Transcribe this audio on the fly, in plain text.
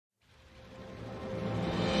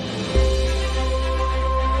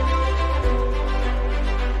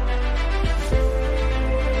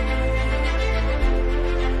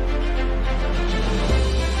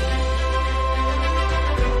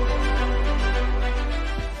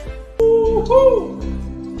Woo!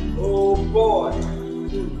 Oh boy!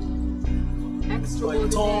 Extra My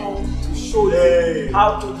turn to show you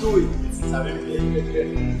how to do it.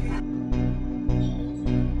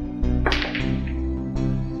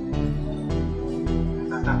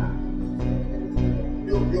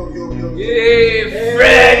 Yo. Hey,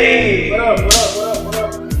 Freddy! What up?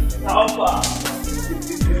 How far?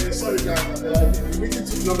 Sorry guys, the meeting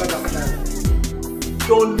took longer than planned.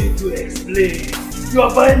 Don't need to explain. You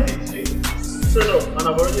are buying the drink. Straight up, and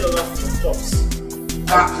I've already ordered some chops.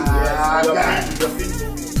 Guys. I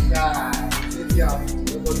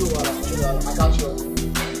got you.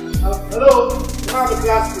 Hello, can I have a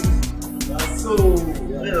glass please? That's so,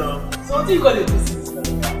 you know. So what do you call it?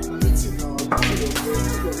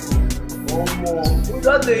 One more. We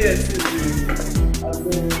got the yesterday. I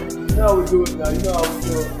said, now we do it now. You know how we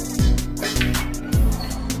do it.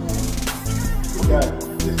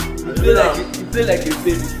 You play like a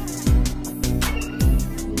baby.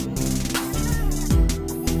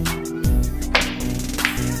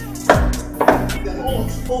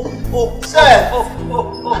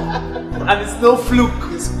 And it's no fluke.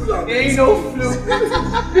 It's cool. Ain't no fluke.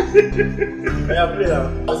 Yeah, play that.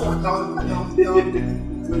 Down.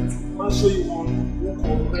 I'll show you one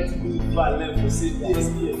correctly ballet for say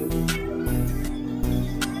PSP.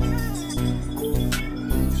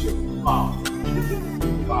 Wow.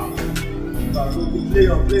 Play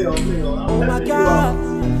on. Oh my God,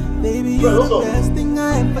 baby, you're the best thing I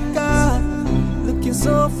ever got. Looking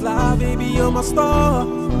so fly, baby, you're my star.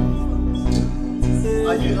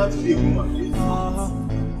 And you have to be a woman.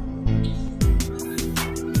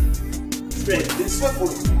 Friend, they swear for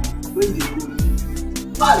you when they go.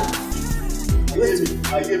 Bye!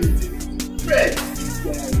 I hear me. Friend!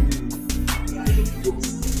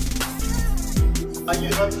 And you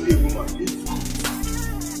have to be a woman.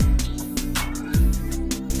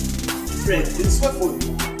 Friend, they swear for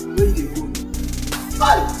you when they go.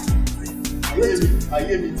 Bye! I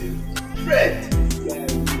hear me. Friend!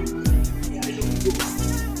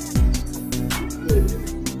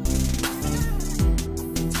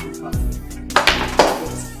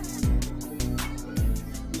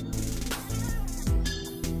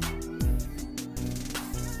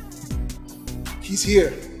 He's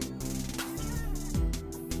here.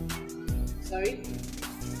 Sorry?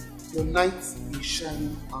 Your knight in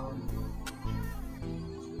shining armor.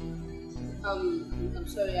 I'm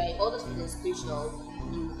sorry, I ordered something special.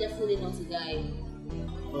 I'm definitely not a guy.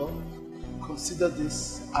 Well, consider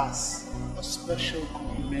this as a special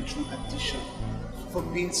complimentary addition for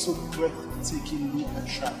being so breathtakingly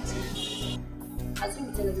attractive. I think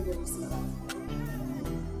you tell everybody see that.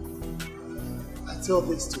 I tell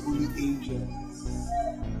this to only angels.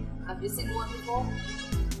 Have you seen one before?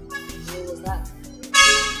 Where was that?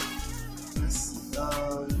 Yes,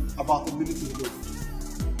 about a minute ago.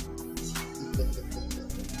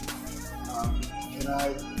 Can I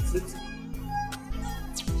sit?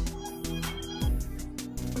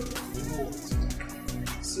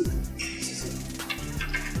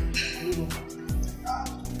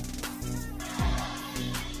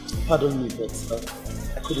 Pardon me, but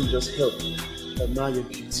I couldn't just help admire your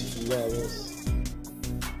beauty from where I was.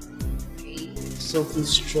 Something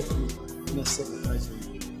struck me when I set my eyes on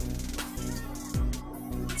you.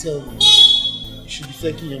 Tell me, you should be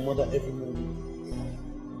thanking your mother every morning.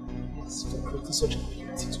 Yes, for creating such a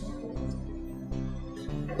beauty to me.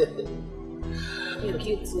 You're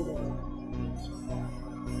cute too.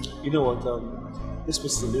 You know what, this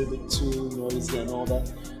place is a little bit too noisy and all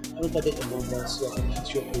that. I don't get your number so I can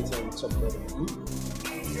hit you up later and talk about it.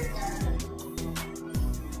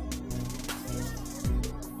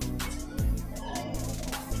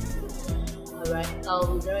 Alright,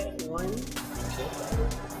 01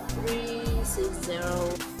 360.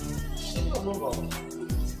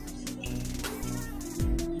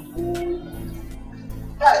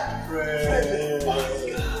 Hey, Fred!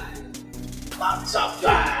 Bad guy!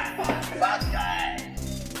 Bad guy!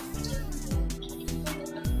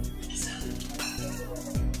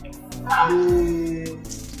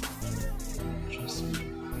 Trust me,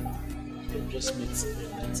 you just made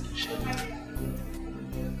experiments in shadow.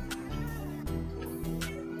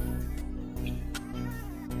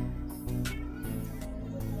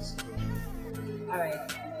 Alright,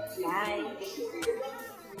 bye.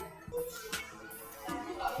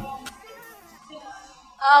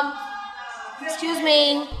 Excuse me.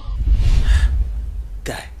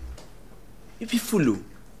 Guy, you be fool.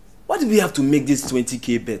 Why do we have to make this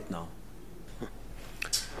 20k bet now?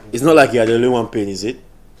 It's not like you are the only one paying, is it?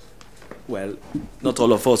 Well, not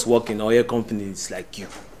all of us work in oil companies like you.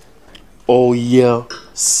 Oil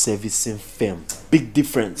servicing firm. Big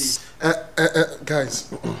difference. Guys,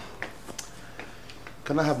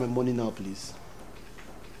 can I have my money now, please?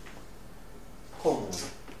 Come on.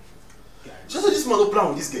 Just this man don't plan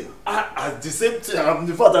with this girl. At the same time,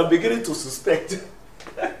 in fact, I'm beginning to suspect.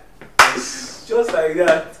 Just like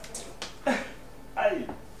that. Aye.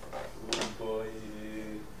 Oh boy.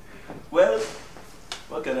 Well,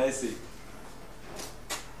 what can I say?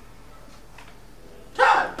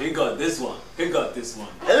 He got this one. He got this one.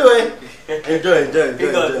 Anyway, enjoy.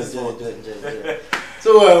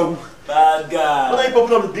 So, bad guy. when are you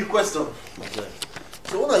popping up the big question?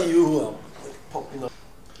 So, when are you popping up?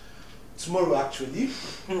 Tomorrow, actually.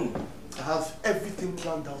 I have everything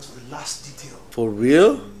planned out to the last detail. For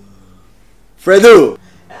real? Fredo!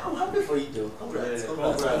 I'm happy for you, though. Congrats.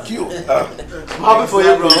 Thank you. I'm happy for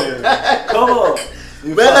you, bro. Come on.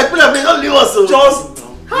 Man, like, people don't leave us. So. Just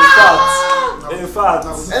in fact.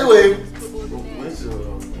 Anyway,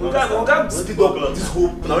 we can't speak up this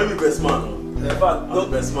whole. Now, I'm the best man. In fact, not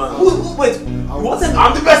best man. Wait,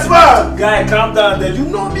 I'm the best man. Guy, calm down. Then you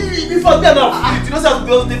know me. Before me enough. You don't have to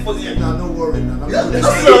be able to for the. Nah, don't worry. Nah,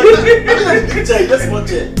 Let's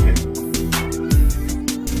watch it.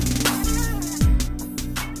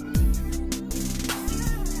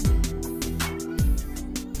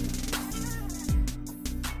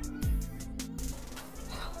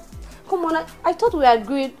 Come on, I thought we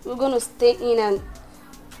agreed we were going to stay in and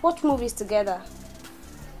watch movies together.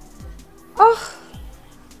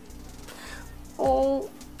 Oh,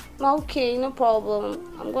 okay, no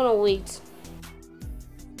problem. I'm going to wait.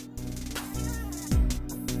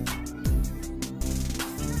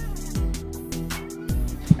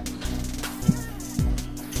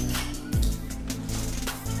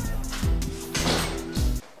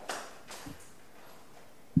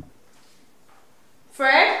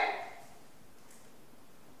 Fred?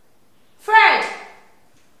 Fred!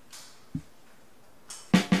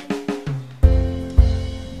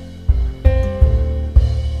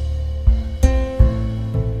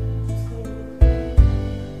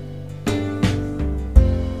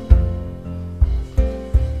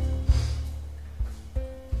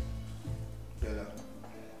 Bella,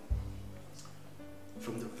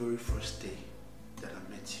 from the very first day that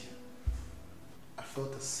I met you, I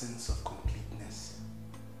felt a sense of completeness.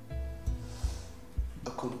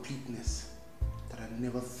 A completeness that I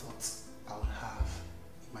never thought I would have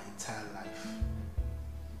in my entire life.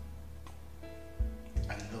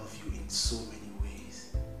 I love you in so many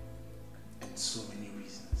ways and so many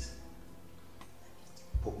reasons.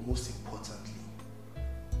 But most importantly,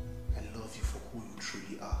 I love you for who you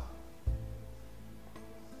truly are.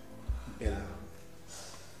 Bella,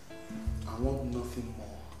 I want nothing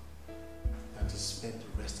more than to spend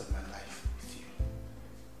the rest of my life with you.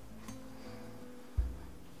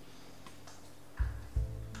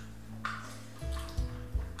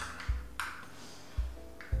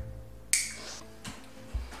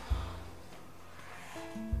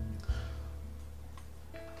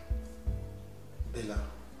 Bella,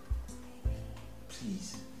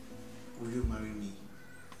 please, will you marry me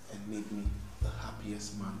and make me the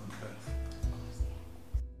happiest man on earth?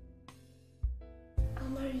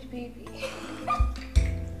 I'm married, baby.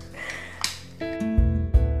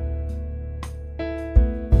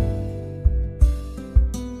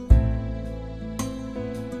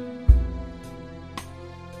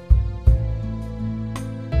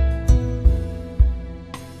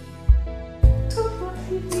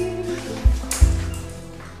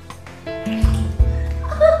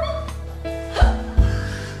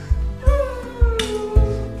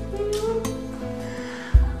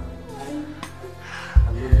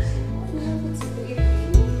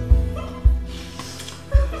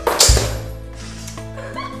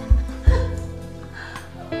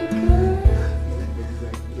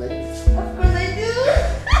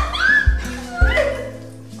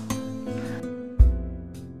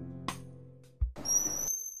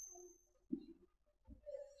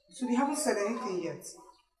 So they haven't said anything yet.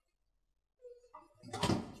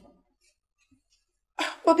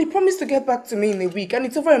 But they promised to get back to me in a week, and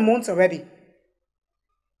it's over a month already.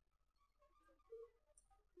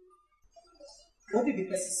 What did the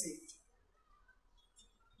person say?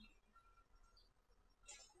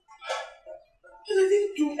 But I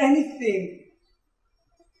didn't do anything.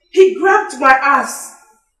 He grabbed my ass.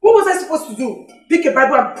 What was I supposed to do? Pick a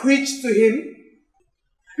Bible and preach to him?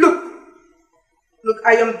 Look,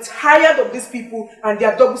 I am tired of these people and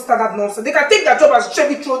their double standard nonsense. They can take their job as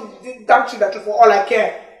Chevy throw down children for all I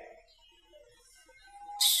care.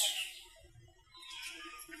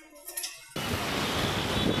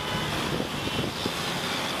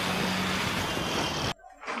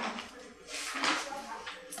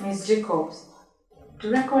 Miss Jacobs, The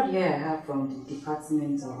record here I have from the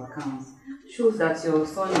Department of Accounts shows that your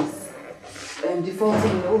son is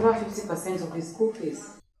defaulting over 50% of his school fees.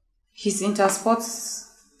 His intersports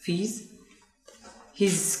fees,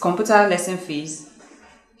 his computer lesson fees,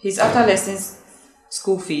 his after lessons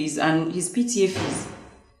school fees, and his PTA fees.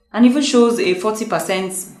 And even shows a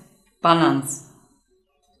 40% balance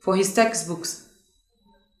for his textbooks.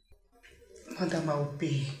 Madam, I will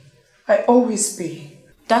pay. I always pay.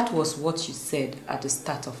 That was what you said at the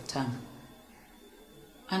start of term.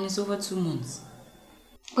 And it's over 2 months.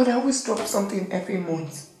 But I always drop something every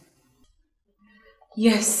month.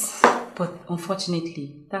 Yes, but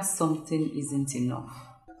unfortunately, that something isn't enough.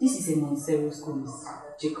 This is a Montessori school, Miss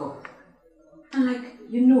Jacob. And like,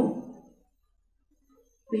 you know,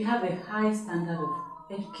 we have a high standard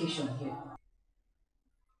of education here.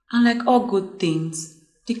 And like all good things,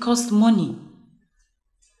 they cost money.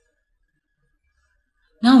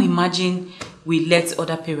 Now imagine we let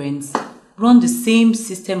other parents run the same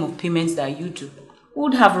system of payments that you do. We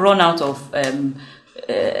would have run out of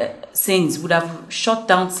sins, would have shut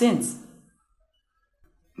down sins.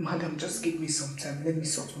 Madam, just give me some time. Let me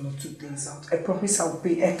sort 1 or 2 things out. I promise I'll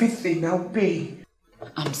pay everything. I'll pay.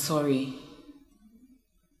 I'm sorry.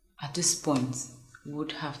 At this point, we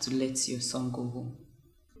would have to let your son go home.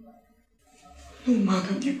 No,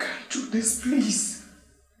 madam, you can't do this, please.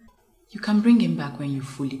 You can bring him back when you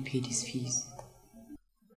fully paid his fees.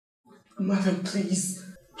 Madam, please.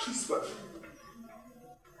 Please, madam.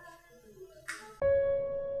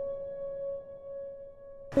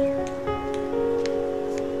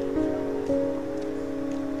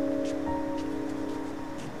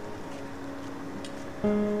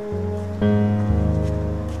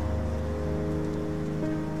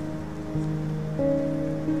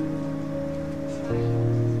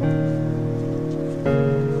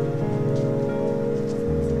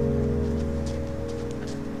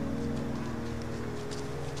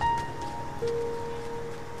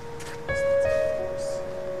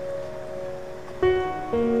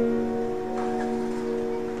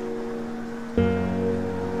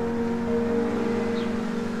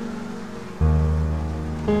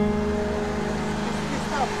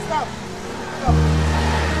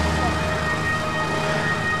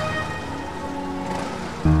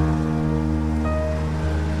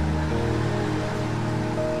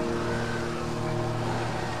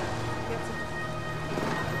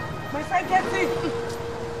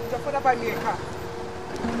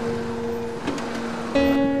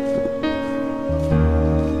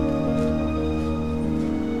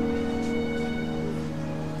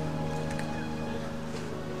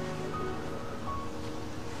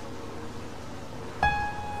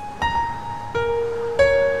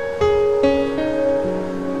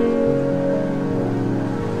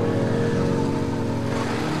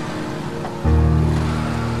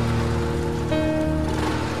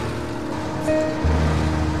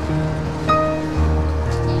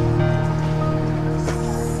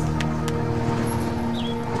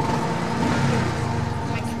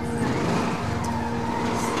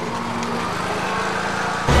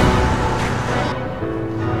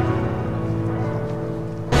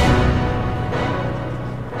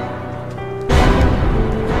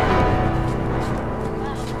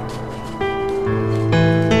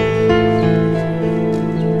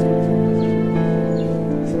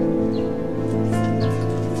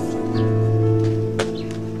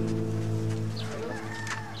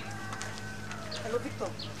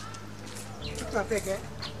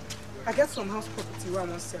 I get some house property where I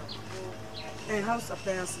want to sell. And house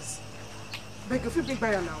appliances. Beg if you big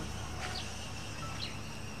buyer now.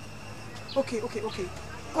 Okay.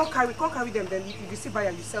 Come carry them, then if you see buyer,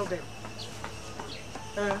 you sell them.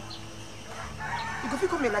 You go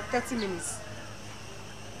come in like 30 minutes.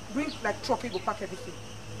 Bring like truck, you go pack everything.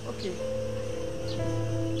 Okay.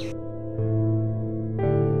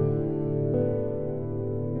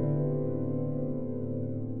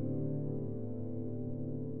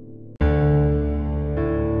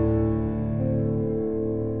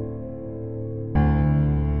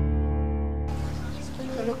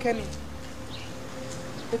 Kenny,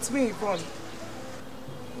 it's me, Yvonne.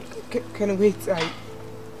 Kenny, wait,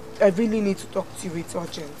 I really need to talk to you. It's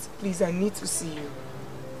urgent. Please, I need to see you.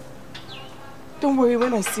 Don't worry,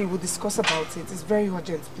 when I see you, we'll discuss about it. It's very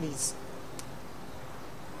urgent, please.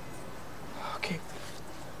 Okay,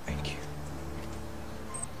 thank you.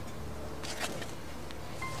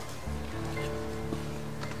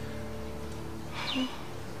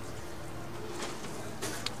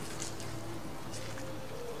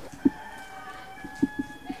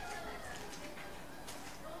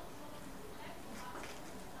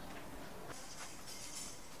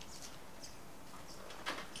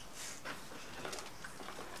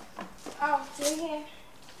 here.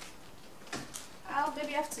 I'll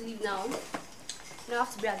maybe have to leave now. I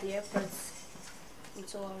have to be at the airport in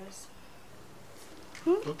 2 hours.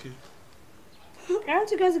 Okay.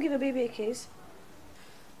 Aren't you going to give a baby a kiss?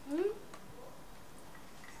 You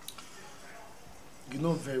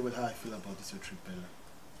know very well how I feel about this your trip, Bella.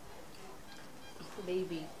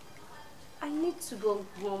 Baby, I need to go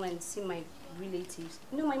home and see my relatives.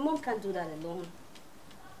 You know, my mom can't do that alone.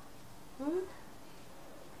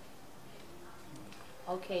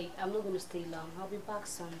 Okay, I'm not going to stay long. I'll be back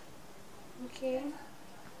soon. Okay?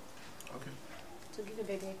 Okay. So give a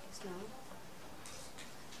baby a kiss now.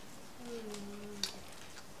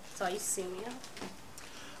 So you see me?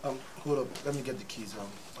 Hold up. Let me get the keys.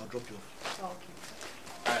 I'll drop you off. Okay.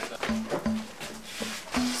 Alright.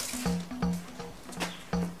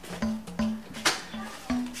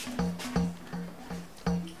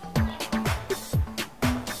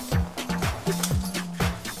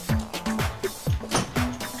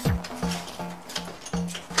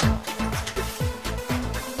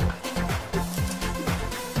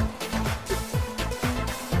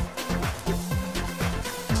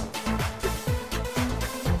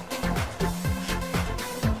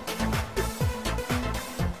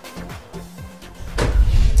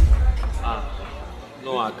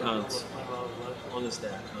 I can't. Honestly,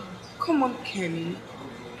 I can't. Come on, Kenny.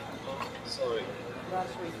 Sorry.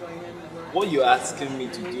 What you're asking me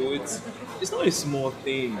to do, it's not a small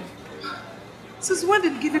thing. Since when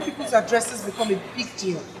did giving people's addresses become a big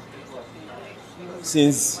deal?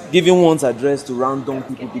 Since giving one's address to random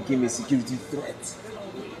people became a security threat.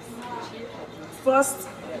 First,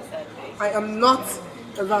 I am not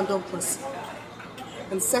a random person.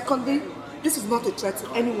 And secondly, this is not a threat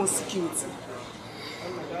to anyone's security.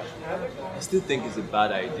 I still think it's a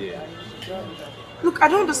bad idea. Look, I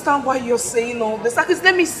don't understand why you're saying all this. At least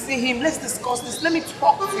let me see him. Let's discuss this. Let me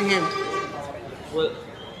talk to him. Well,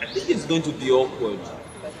 I think it's going to be awkward.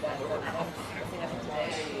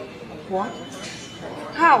 What?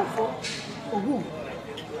 How? For who?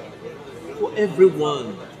 For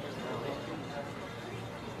everyone.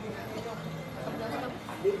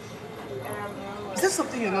 Is there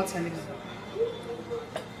something you're not telling me?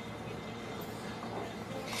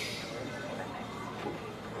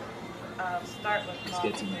 Start with Let's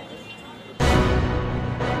get to it.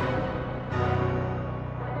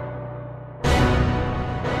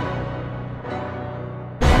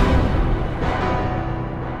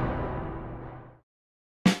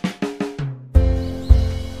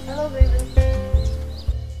 Hello, baby.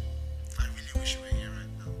 I really wish you were here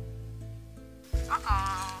right now.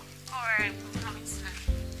 Alright, coming soon.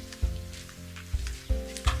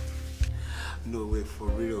 No way, for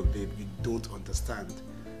real, babe. You don't understand.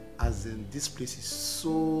 As in, this place is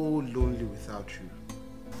so lonely without you.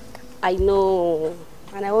 I know,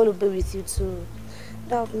 and I want to be with you too.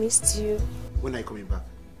 I've missed you. When are you coming back?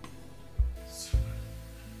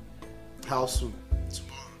 How soon?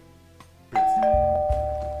 Tomorrow.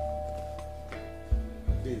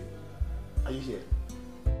 Babe, are you here?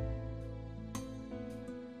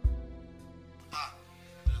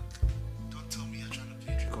 Look, don't tell me you're trying to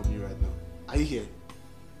play a trick on me right now. Are you here?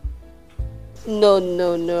 No. I'm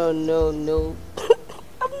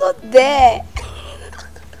not there.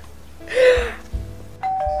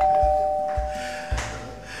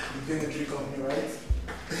 You're playing a trick on me, right?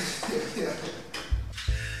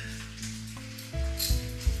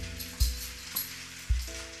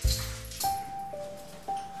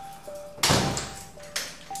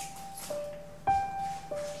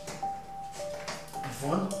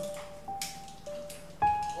 Yvonne?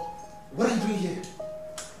 What are you doing here?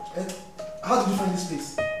 And how did you find this place?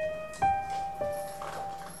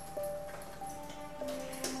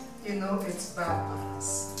 You know, it's bad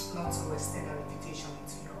manners not to extend an invitation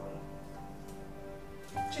into your home.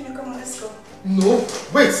 Junior, come on, let's go. No,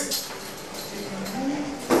 wait!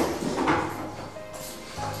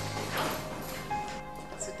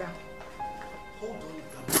 Sit down. Hold on.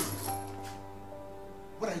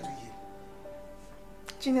 What are you doing here?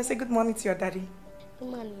 Junior, say good morning to your daddy. Good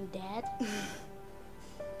morning, Dad.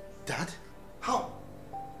 Dad? How?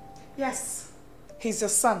 Yes, he's your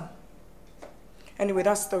son. Anyway,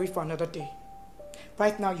 that's a story for another day.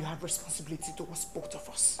 Right now, you have responsibility towards both of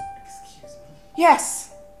us. Excuse me?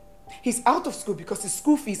 Yes! He's out of school because his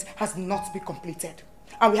school fees has not been completed.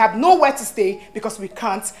 And we have nowhere to stay because we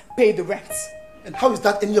can't pay the rent. And how is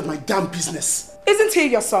that any of my damn business? Isn't he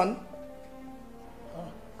your son?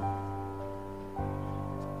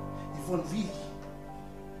 Yvonne, really?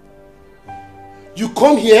 You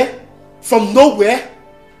come here from nowhere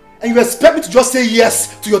and you expect me to just say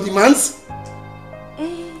yes to your demands?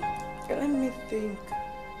 Let me think.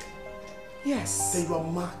 Yeah. Yes. Then you are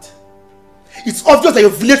mad. It's obvious that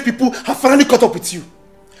your village people have finally caught up with you.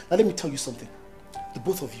 Now let me tell you something. The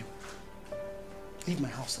both of you, leave my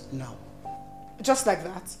house now. Just like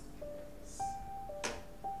that?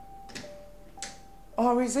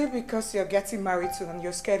 Or is it because you're getting married soon and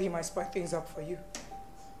you're scared he might spoil things up for you?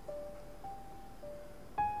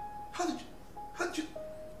 How did you?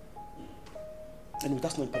 Anyway,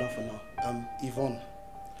 that's not important for now. Yvonne,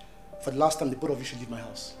 for the last time, the both of you should leave my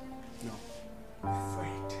house. No.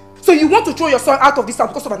 Afraid. So you want to throw your son out of this house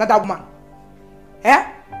because of another woman?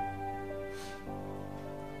 Eh?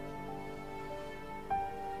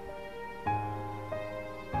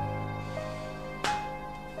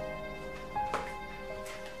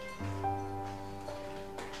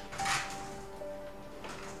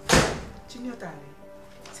 Junior darling,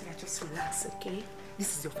 so now just relax, okay?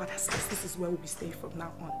 This is your father's house. This is where we'll be staying from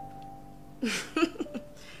now on.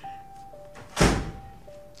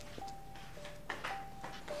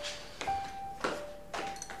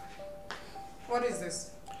 What is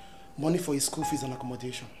this? Money for his school fees and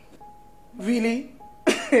accommodation. Really?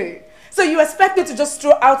 So you expect me to just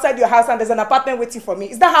stroll outside your house and there's an apartment waiting for me?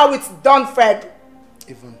 Is that how it's done, Fred?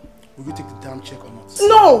 Yvonne, will you take the damn check or not?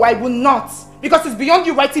 No, I will not. Because it's beyond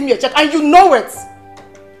you writing me a check and you know it.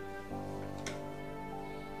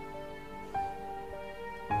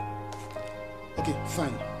 Okay,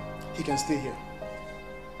 fine. He can stay here.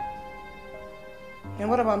 And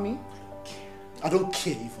what about me? I don't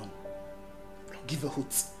care, Yvonne. I don't give a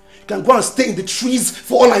hoot. You can go and stay in the trees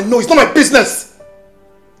for all I know. It's not my business.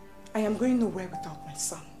 I am going nowhere without my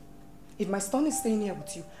son. If my son is staying here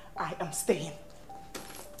with you, I am staying.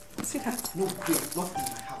 See that? No, babe, not in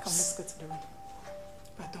my house. Come, let's go to the room.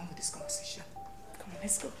 We're done with this conversation. Come on,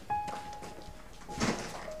 let's go.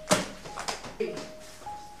 Hey.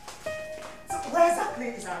 So where exactly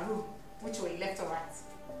is our room? Which way, left or right?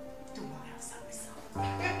 Don't worry, I'll start myself.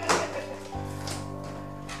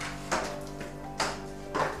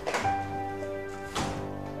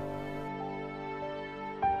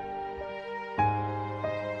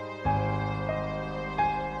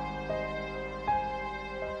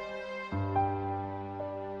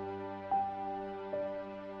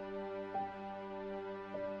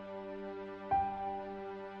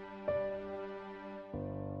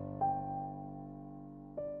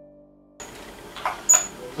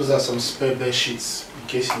 Those are some spare bed sheets in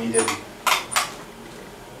case you need them.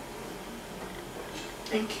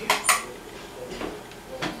 Thank you.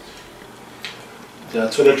 There are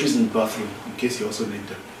toiletries in the bathroom in case you also need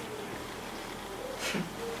them.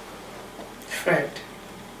 Fred,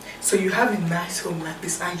 so you have a nice home like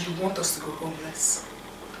this and you want us to go homeless?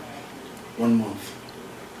 1 month.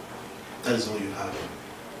 That is all you have.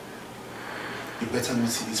 You better not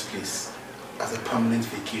see this place as a permanent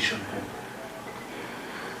vacation home.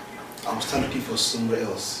 I will start looking for somewhere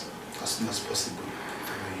else as soon as possible.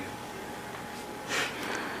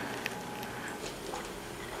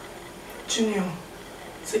 Junior,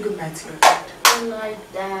 say good night to your dad. Good night,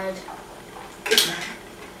 Dad. Good night.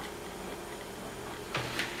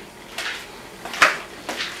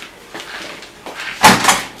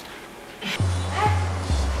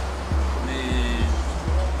 Man,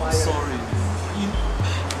 I'm sorry.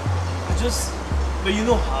 But you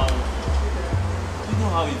know how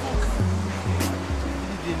it works.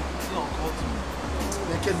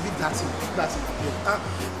 They can leave that in.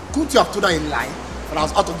 Couldn't you have told her in line that I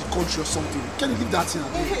was out of the country or something? Can you leave that in?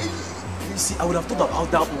 You see, I would have thought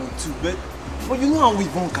about that one too, but you know how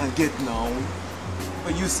Yvonne can get now.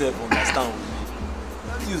 But you self understand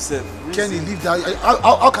with me. You self. Can you leave that?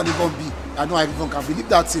 How can Yvonne be? I know Yvonne can be. Leave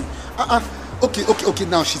that in. Okay.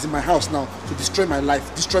 Now she's in my house now to destroy my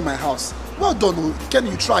life, destroy my house. Well done,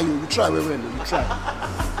 Kenny. You try well. You try.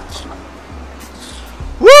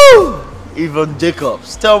 Woo! Yvonne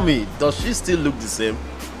Jacobs, tell me, does she still look the same?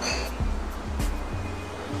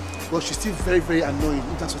 Well, she's still very, very annoying,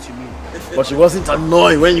 if that's what you mean. But she wasn't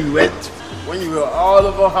annoying when you were all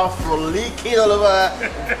over her, frolicking all over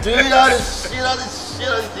her, doing all this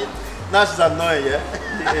shit. Now she's annoying, yeah?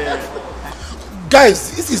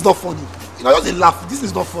 Guys, this is not funny. You know, just a laugh. This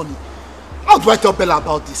is not funny. How do I tell Bella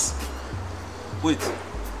about this? Wait,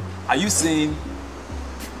 are you saying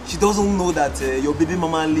she doesn't know that your baby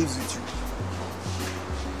mama lives with you?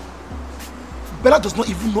 Bella does not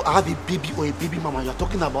even know I have a baby or a baby mama you're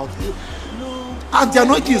talking about. No. And the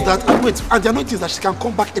annoying thing is that, she can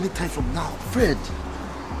come back anytime from now. Fred,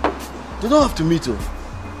 they don't have to meet her.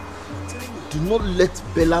 Do not let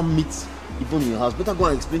Bella meet Yvonne in your house. Better go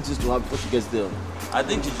and explain things to her before she gets there. I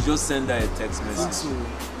think you should just send her a text message. I think so.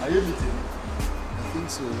 Are you meeting? I think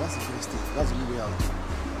so. That's the best thing. That's the only way out.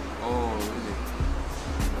 Oh, really?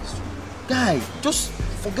 That's true. Guy, just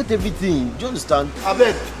forget everything. Do you understand? I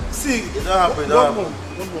beg. See, it don't happen. One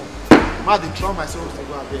more. Man, they drown myself to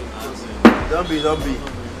go. I beg. Don't be.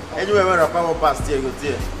 Anyway, when I come past here, go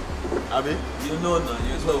there. Abi? You know now.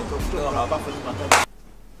 You know.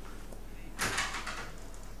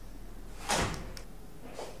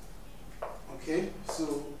 Okay,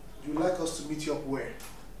 so you'd like us to meet you up where?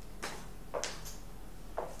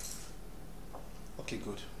 Okay,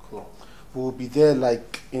 good, cool. We'll be there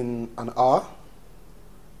like in an hour.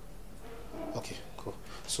 Okay, cool.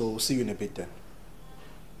 So we'll see you in a bit then.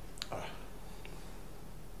 Alright.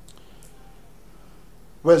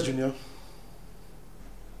 Where's Junior?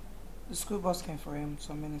 The school bus came for him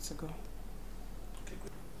some minutes ago. Okay,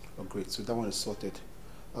 good. Oh, great. So that one is sorted.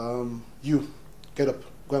 You, get up.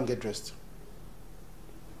 Go and get dressed.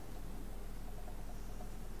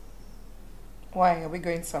 Why? Are we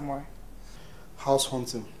going somewhere? House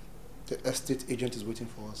hunting. The estate agent is waiting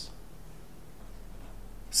for us.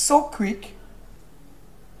 So quick?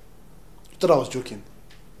 You thought I was joking?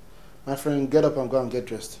 My friend, get up and go and get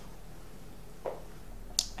dressed.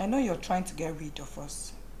 I know you're trying to get rid of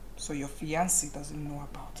us, so your fiancé doesn't know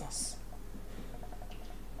about us.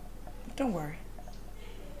 But don't worry.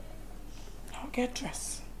 I'll get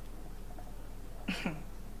dressed.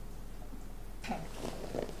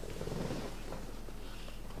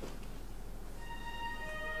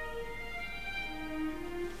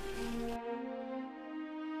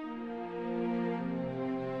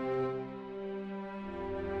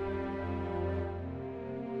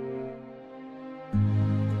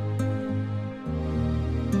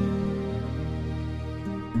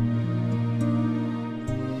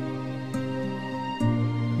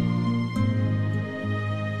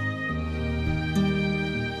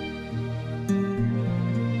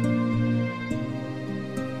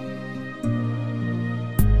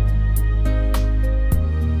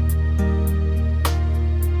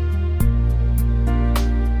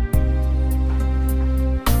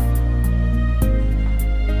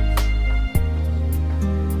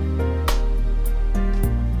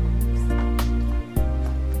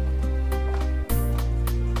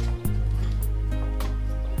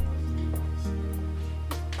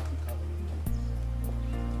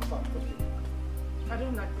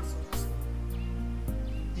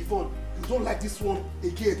 This one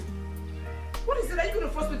again. What is it? Are you going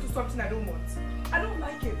to force me to do something I don't want? I don't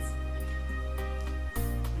like it.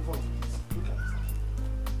 Yvonne, look at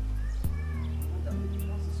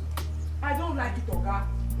this. I don't like it, Oga.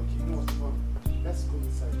 Okay, you know what, Yvonne? Let's go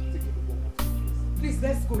inside. Take a look. Please,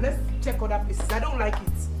 let's go. Let's check other places. I don't like it.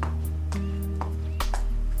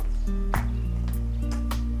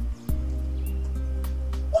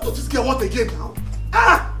 What does this girl want again now?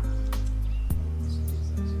 Ah!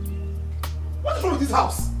 What is wrong with this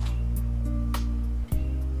house?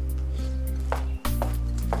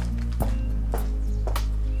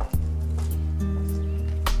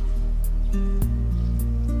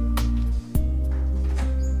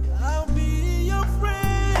 I'll be your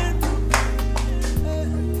friend.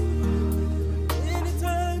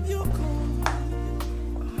 Anytime you come,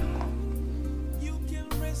 you can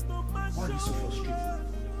rest on my Why are you so frustrated?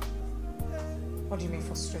 What do you mean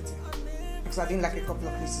frustrated? Because I didn't like a couple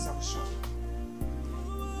of places I was sure.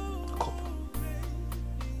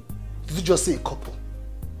 Did you just say a couple?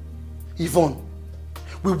 Yvonne,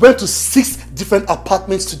 we went to 6 different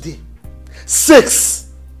apartments today.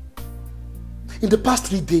 6! In the past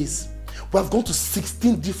 3 days, we have gone to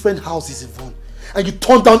 16 different houses, Yvonne. And you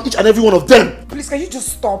turned down each and every one of them. Please, can you just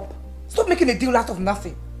stop? Stop making a deal out of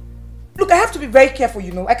nothing. Look, I have to be very careful,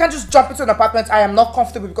 you know. I can't just jump into an apartment I am not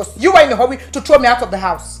comfortable because you were in a hurry to throw me out of the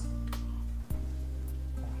house.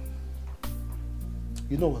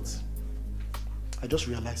 You know what? I just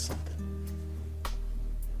realized something.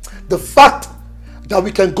 The fact that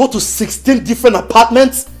we can go to 16 different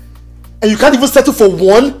apartments and you can't even settle for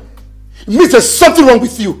one, it means there's something wrong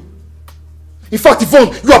with you. In fact,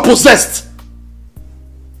 Yvonne, you are possessed.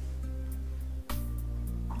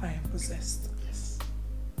 I am possessed. Yes.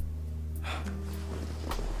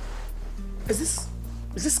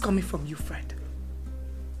 Is this coming from you, Fred?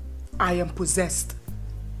 I am possessed.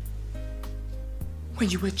 When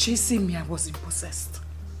you were chasing me, I wasn't possessed.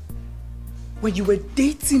 When you were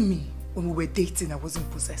dating me, when we were dating, I wasn't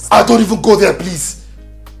possessed. I don't even go there, please.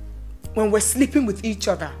 When we're sleeping with each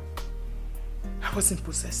other, I wasn't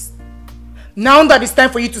possessed. Now that it's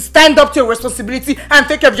time for you to stand up to your responsibility and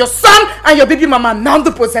take care of your son and your baby mama, now I'm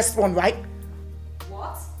the possessed one, right?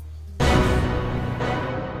 What?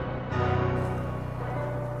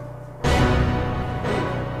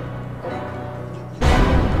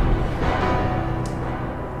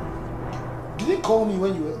 You didn't call me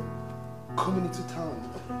when you were... coming into town.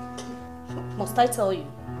 Must I tell you?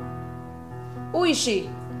 Who is she?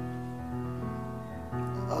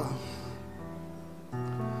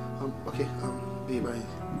 Okay, babe,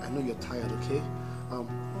 I know you're tired, okay?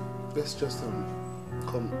 Let's just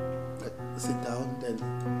come, like, sit down, then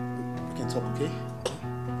we can talk, okay?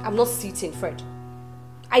 I'm not sitting, Fred.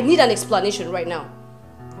 I need an explanation right now.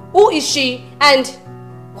 Who is she? And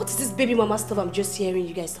what is this baby mama stuff I'm just hearing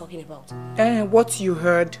you guys talking about? What you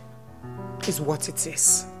heard is what it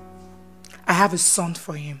is. I have a son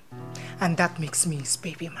for him, and that makes me his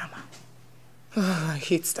baby mama. I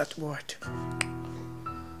hate that word.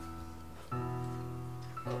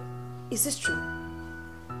 Is this true?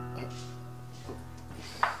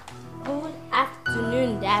 Good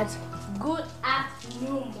afternoon, Dad. Good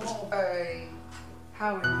afternoon, Mom.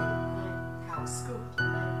 How are you? How's school?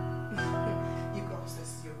 You go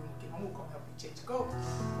upstairs to your room, okay? Mom will come help you change. Go.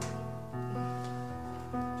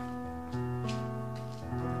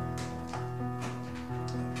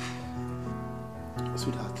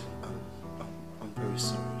 Sweetheart, I'm very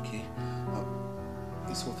sorry, okay?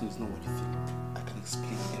 This whole thing is not what you think. I can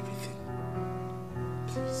explain everything.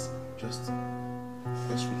 Please, just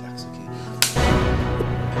relax, okay?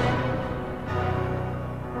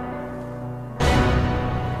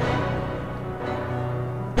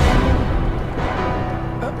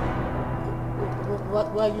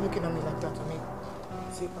 Why are you looking at me like that? I mean,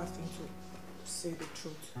 it's a bad thing to say the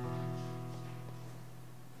truth.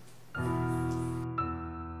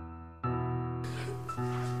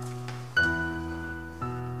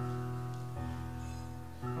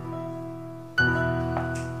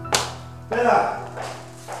 Bella!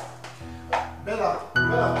 Bella,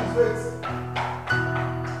 please wait.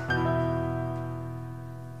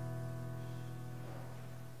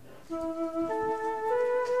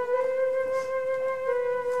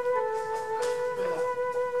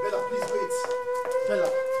 Bella, please wait.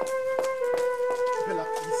 Bella,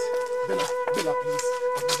 please. Bella, please.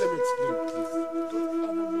 Let me explain, please.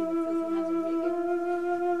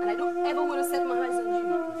 And I don't ever want to set my eyes on you.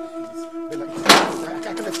 Bella,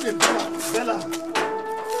 I can explain. Bella.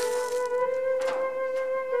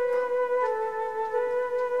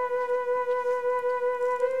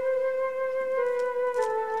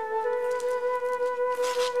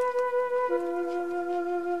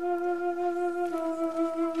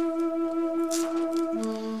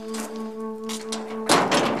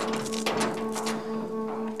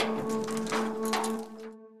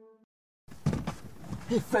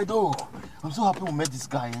 Hey Fredo, I'm so happy we met this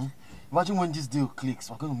guy. Imagine when this deal clicks,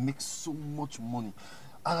 we're going to make so much money.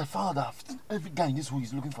 And I found out that every guy in this world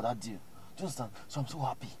is looking for that deal. Do you understand? So I'm so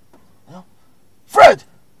happy. You know? Fred!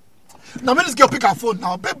 Now when this girl pick her phone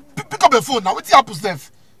now, pick up her phone now. What's happens,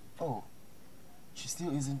 Steph? Oh, she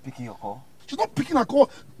still isn't picking your call? She's not picking her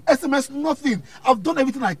call. SMS, nothing. I've done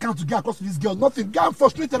everything I can to get across to this girl. Nothing. Girl, I'm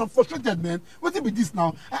frustrated, man. What be this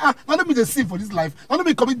now? I don't be the same for this life. I don't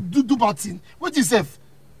be coming do bad thing. What is yourself?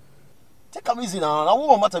 Take it easy now. Now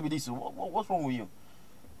what matter with this? What's wrong with you?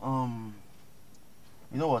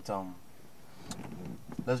 You know what?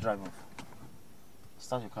 Let's drive off.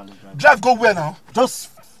 Start your car. Let's drive. Drive go where now?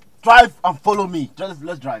 Just drive and follow me.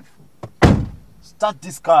 Let's drive. Start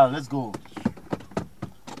this car. Let's go.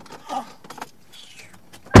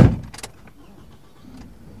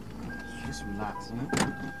 Just relax.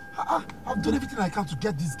 I've done everything I can to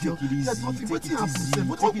get this girl. Take it easy. Nothing. Take it easy.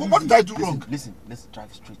 What did I do wrong? Listen, let's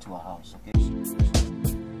drive straight to our house, okay?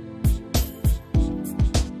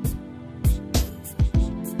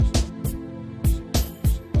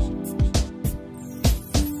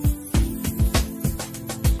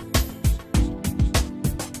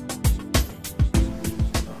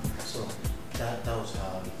 So that was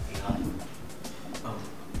how it happened.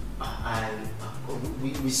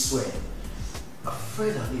 We swear.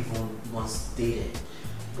 Fred and Yvonne once dated,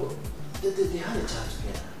 but they had a child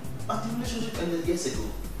together, and the relationship ended years ago.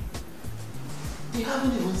 They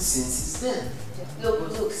haven't even seen since then.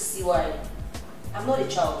 Look, see why? I'm not a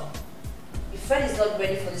child. If Fred is not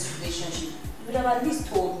ready for this relationship, you would have at least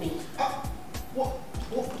told me. What?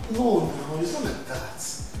 No, it's not like that.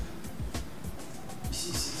 You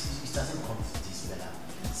see, it doesn't come to this, Bella.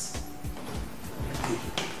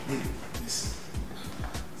 Hey, listen.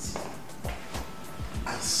 See,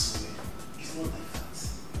 I swear, it's not like that.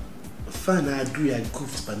 Fine, I agree, I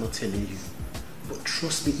goofed by not telling you. But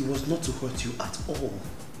trust me, it was not to hurt you at all.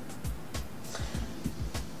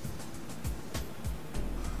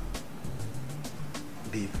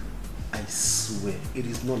 Babe, I swear, it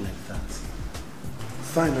is not like that.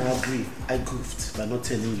 Fine, I agree, I goofed by not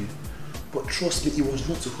telling you. But trust me, it was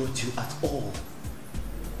not to hurt you at all.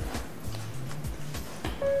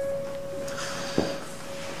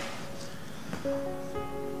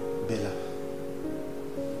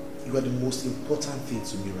 You are the most important thing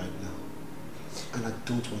to me right now. And I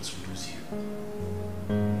don't want to lose you.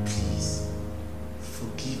 Please,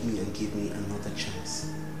 forgive me and give me another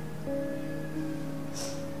chance.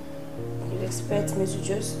 You expect me to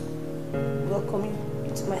just welcome you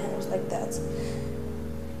into my house like that?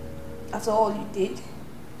 After all you did?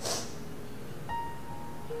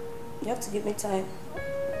 You have to give me time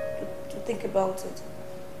to think about it.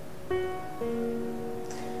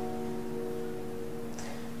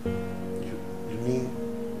 You mean?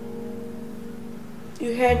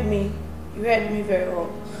 You heard me. You heard me very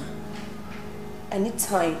well. I need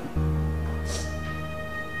time.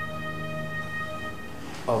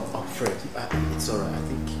 Oh, Fred, it's alright. I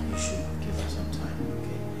think you should give her some time,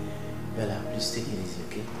 okay? Bella, please take it easy,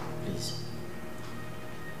 okay? Please.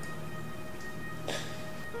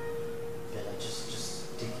 Bella,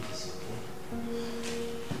 just take it easy, okay?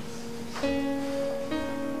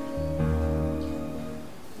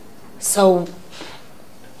 So,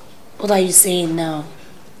 what are you saying now?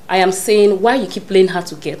 I am saying, why you keep playing hard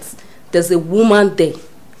to get? There's a woman there.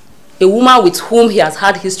 A woman with whom he has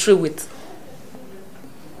had history with.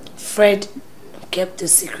 Fred kept the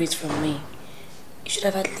secret from me. You should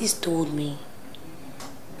have at least told me.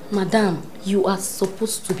 Madam, you are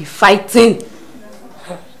supposed to be fighting.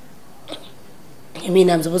 You mean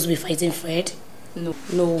I'm supposed to be fighting Fred? No.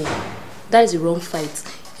 That is the wrong fight.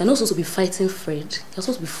 You're not supposed to be fighting Fred. You're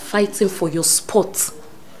supposed to be fighting for your spot.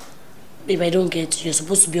 Babe, I don't get you. You're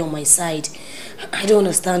supposed to be on my side. I don't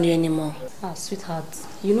understand you anymore. Ah, sweetheart.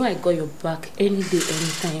 You know I got your back any day,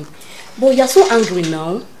 anytime. But you're so angry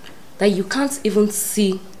now that you can't even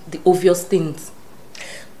see the obvious things.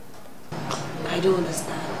 I don't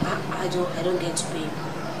understand. I don't get you, babe.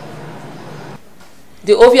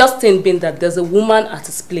 The obvious thing being that there's a woman at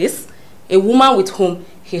his place, a woman with whom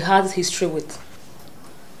he has history with.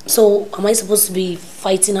 So, am I supposed to be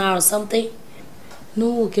fighting her or something?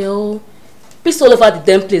 No, girl. Peace all over the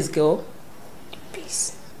damn place, girl.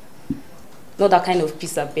 Peace. Not that kind of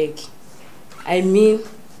peace, I beg. I mean,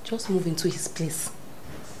 just move into his place.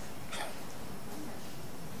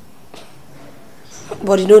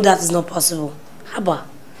 But you know that is not possible. Haba.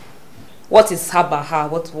 What is Haba?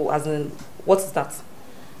 What is that?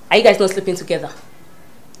 Are you guys not sleeping together?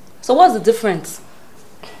 So what's the difference?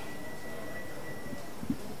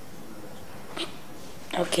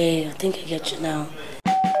 Okay, I think I get you now.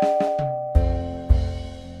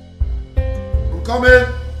 I'm coming.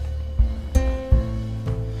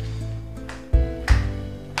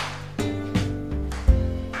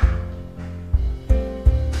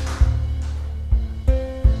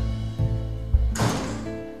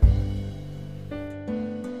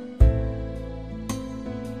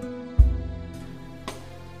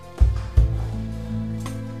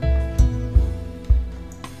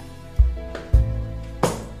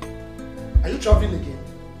 Are you traveling again?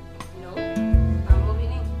 No, I'm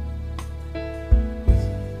moving in.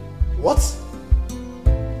 What?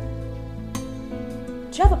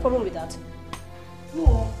 Do you have a problem with that?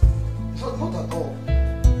 No, not at all.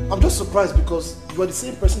 I'm just surprised because you are the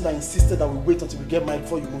same person that insisted that we wait until we get married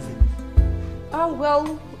before you move in.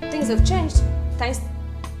 Well, things have changed thanks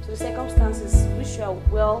to the circumstances which you are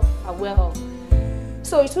well aware of.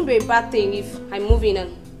 So it won't be a bad thing if I move in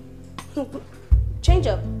and change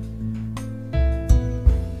up.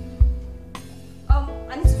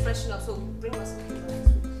 I need to freshen up, so bring us something.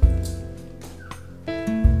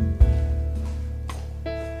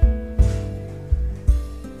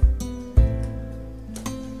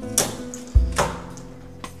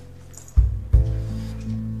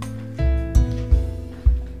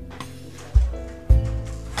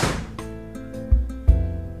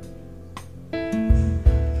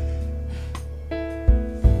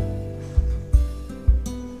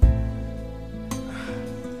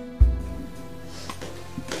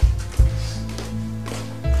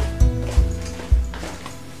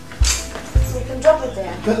 Drop it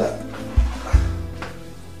there.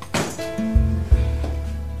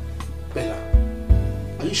 Bella,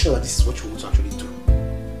 are you sure that this is what you want to actually do?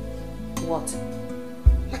 What?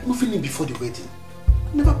 Like moving in before the wedding.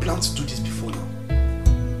 I never planned to do this before now.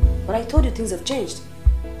 But I told you things have changed.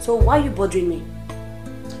 So why are you bothering me?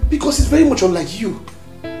 Because it's very much unlike you.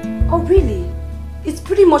 Oh really? It's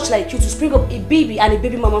pretty much like you to spring up a baby and a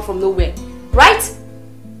baby mama from nowhere, right?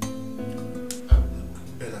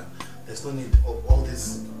 Bella, there's no need of all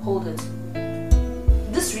this. Hold it.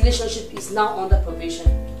 This relationship is now under probation.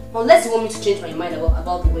 Unless you want me to change my mind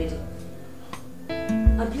about the wedding.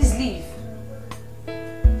 And please leave.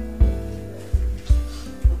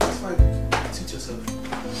 It's fine. Suit yourself.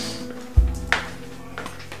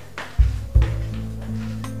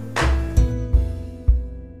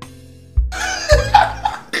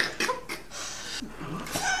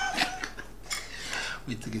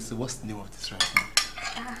 Wait, okay, so what's the name of this rice now?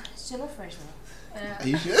 It's jollof rice now. Are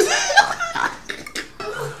you sure?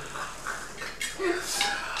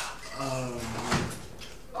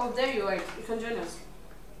 Oh, there you are. You can join us.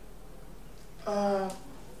 No,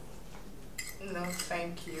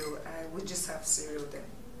 thank you. I would just have cereal then.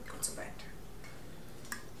 Go to bed.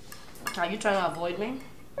 Are you trying to avoid me?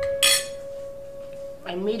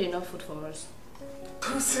 I made enough food for us.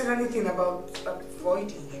 Who said anything about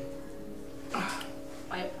avoiding you?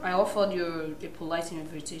 I offered you a polite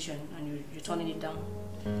invitation and you're turning it down.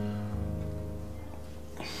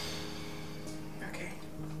 Okay.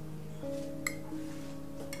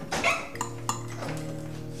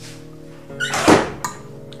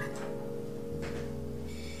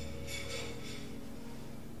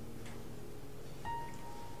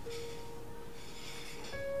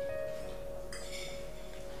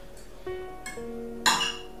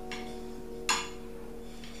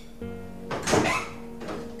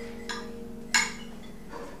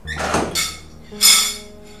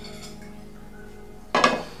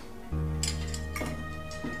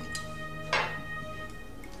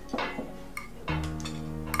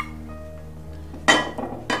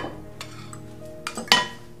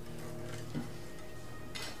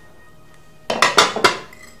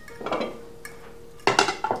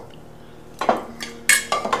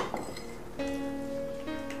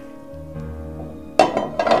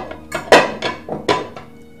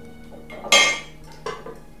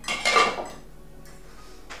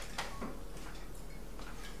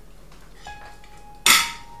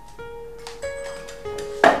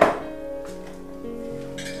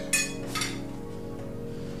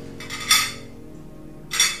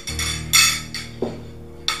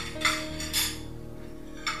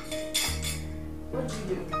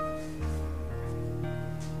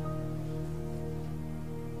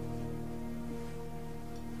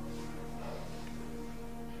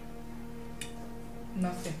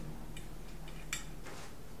 Nothing.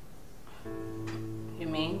 You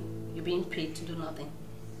mean you're being paid to do nothing?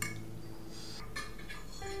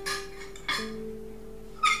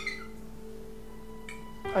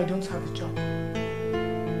 I don't have a job.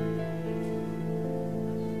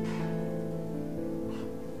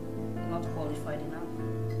 Not qualified enough.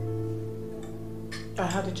 I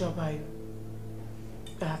had a job, I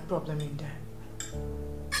had problem in there.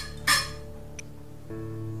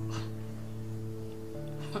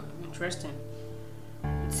 Interesting.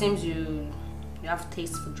 It seems you have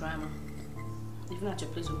taste for drama, even at your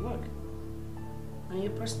place of work and in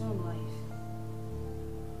your personal life.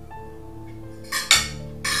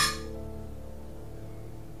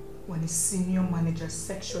 When a senior manager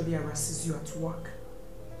sexually harasses you at work,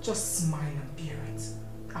 just smile and bear it.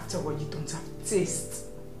 Afterward, you don't have taste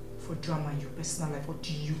for drama in your personal life, or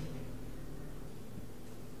do you?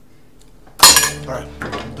 Alright,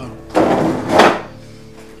 I'm done.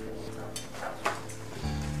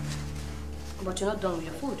 But you're not done with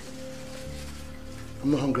your food.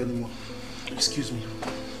 I'm not hungry anymore. Excuse me.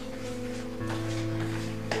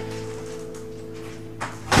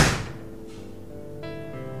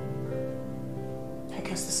 I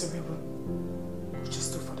guess the cereal will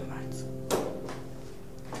just do for the night.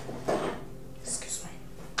 Excuse me.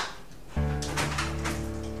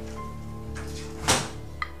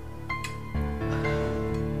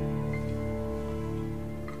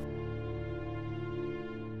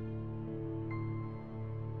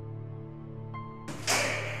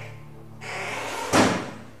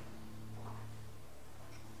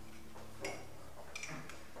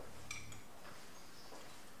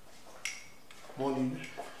 Morning.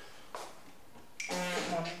 Good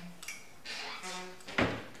morning.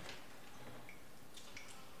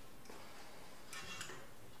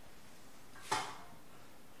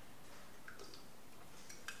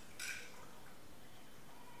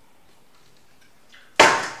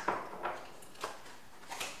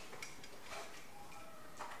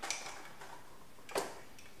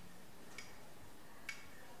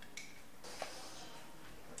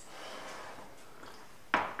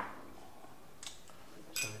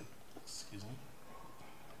 Excuse me.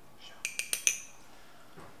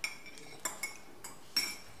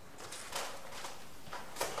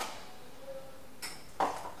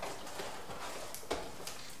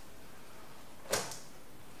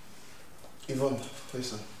 Yvonne,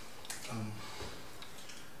 listen.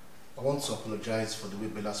 I want to apologize for the way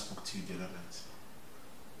Bella spoke to you the other night.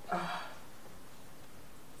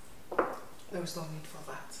 There was no need for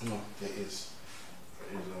that. No, there is.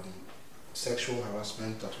 Sexual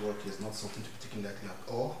harassment at work is not something to be taken lightly at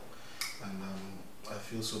all, and I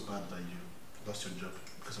feel so bad that you lost your job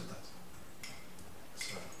because of that.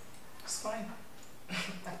 So It's fine.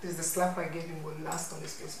 At least the slap I gave him will last on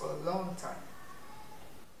his face for a long time.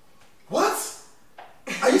 What?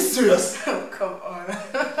 Are you serious? Oh, come on.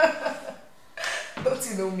 Don't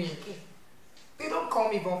you know me? They don't call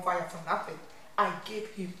me bonfire for nothing. I gave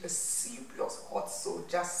him a serious hot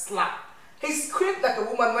soldier slap. He screamed like a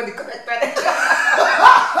woman when he connected.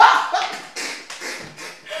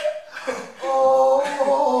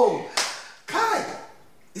 Oh, Kai!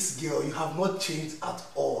 This girl, you have not changed at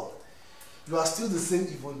all. You are still the same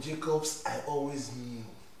Yvonne Jacobs I always knew.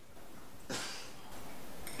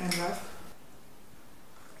 And love?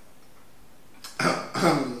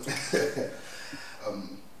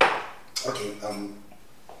 Okay, I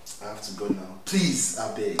have to go now. Please,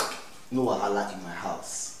 I beg. No wahala in my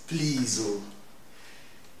house. Please, oh.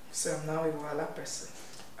 So I'm now a Wala person.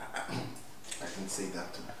 I can say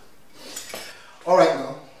that too. Alright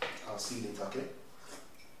now. I'll see you later, okay?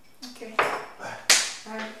 Okay. Bye.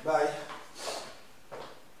 Bye. Bye.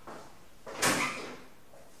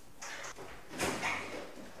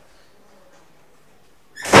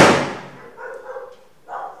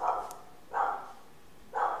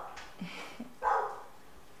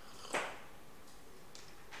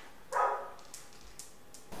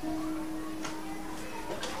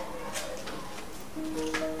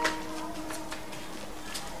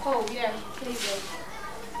 Oh, yeah, please.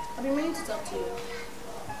 I've been meaning to talk to you.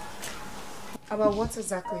 About what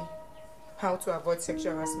exactly? How to avoid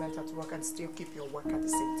sexual harassment at work and still keep your work at the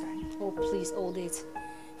same time? Oh, please, hold it.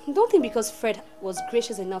 Don't think because Fred was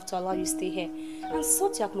gracious enough to allow you to stay here and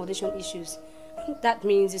sort your accommodation issues, that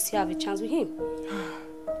means you still have a chance with him.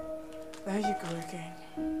 There you go again.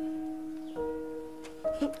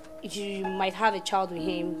 You might have a child with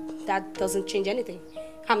him. That doesn't change anything.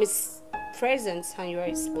 I'm his present and you're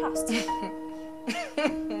his past.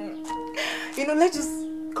 You know, let's just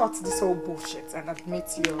cut this whole bullshit and admit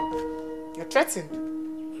you're threatened.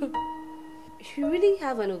 You really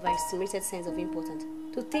have an overestimated sense of importance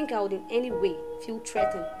to think I would in any way feel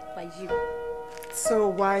threatened by you. So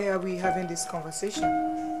why are we having this conversation?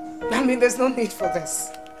 I mean, there's no need for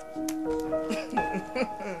this.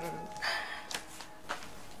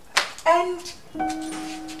 And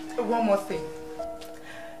one more thing.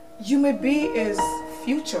 You may be his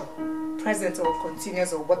future, present or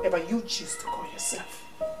continuous or whatever you choose to call yourself.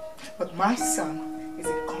 But my son is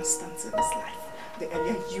a constant in his life. The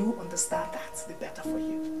earlier you understand that, the better for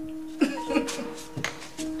you.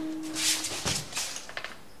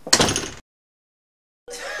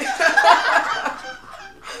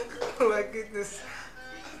 Oh my goodness.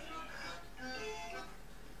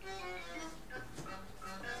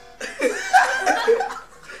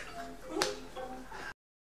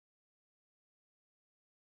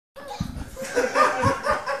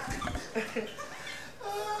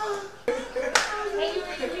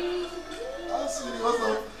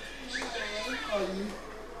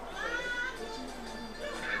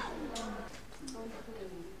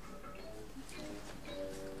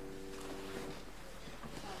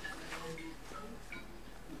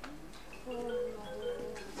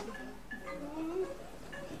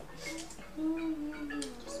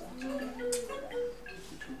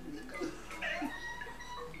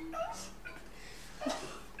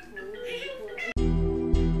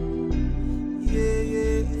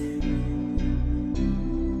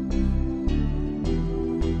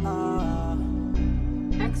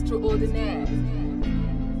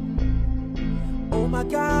 Oh my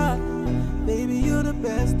God, baby, you're the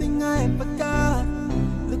best thing I ever got.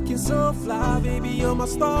 Looking so fly, baby, you're my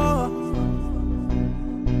star.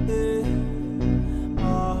 Yeah.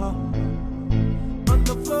 On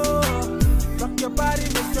the floor, rock your body,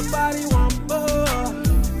 make your body want more.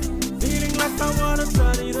 Feeling like I wanna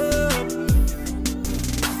turn it up.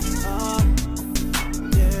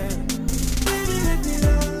 Yeah. Baby, let me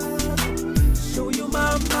love, show you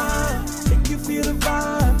my mind, make you feel the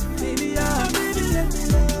vibe. Baby, let me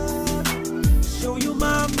love, show you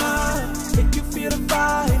my mind, make you feel the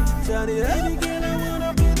vibe. Turn it up. Baby girl, I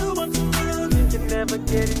wanna be the one to love you. Can never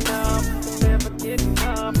get enough, can never get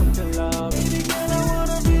enough of the love. Baby girl, I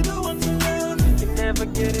wanna be the one to love you. Can never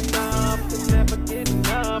get enough, can never get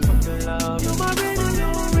enough of the love. You're my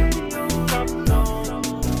radio love song.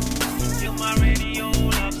 You're my radio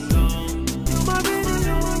love song. You're my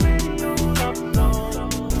radio love song.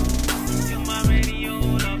 You're my radio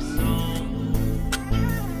love song.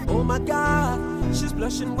 Oh my God, she's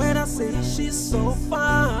blushing when I say she's so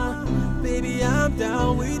fine. Baby, I'm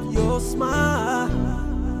down with your smile.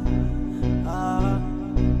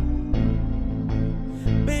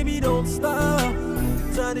 Baby, don't stop,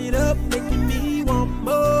 turn it up, making me want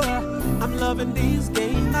more. I'm loving these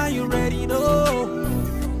games, now you already know.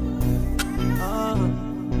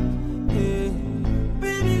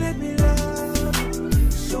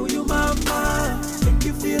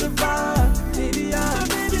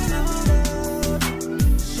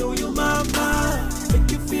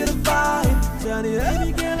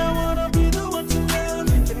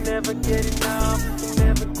 get enough, can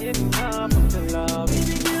never get enough of the love.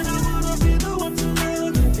 Baby girl, I wanna be the one to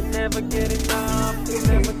love. Can never get enough, can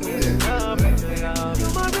never get enough of the love.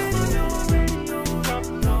 You're my radio, love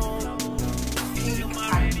song. You're my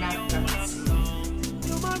radio, love song.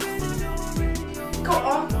 You're my radio, Go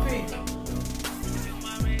on, Pig.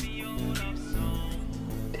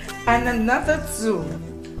 And another 2.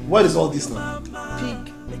 What is all this now?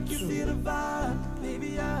 Pig 2.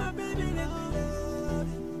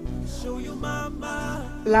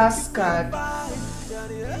 Last card.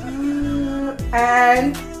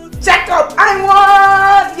 And Jacob, I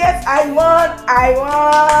won! Yes, I won!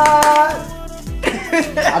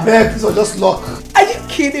 I bet this was just luck. Are you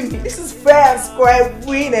kidding me? This is fair and square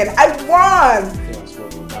winning. I won!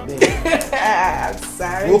 I'm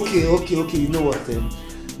sorry. Okay, you know what then?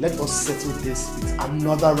 Let us settle this with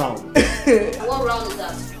another round. What round is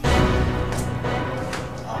that?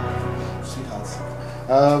 Sweetheart.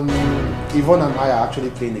 Yvonne and I are actually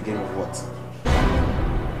playing a game of what?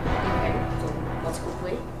 Okay, so let's go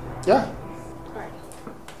play. Yeah. Alright.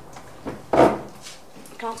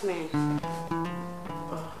 Count me in.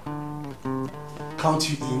 Count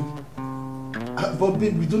you in? But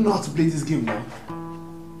babe, we don't know how to play this game now.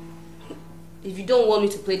 If you don't want me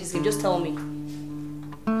to play this game, just tell me.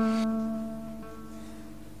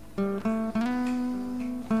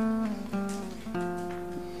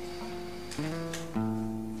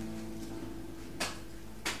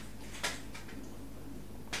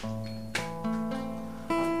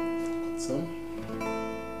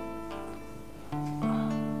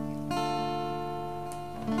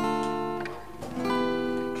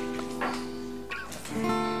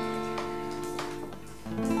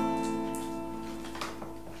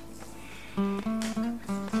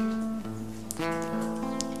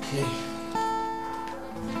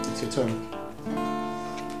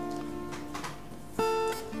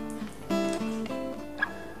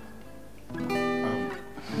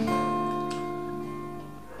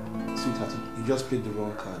 Played the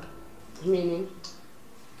wrong card. Meaning?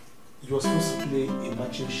 You were supposed to play a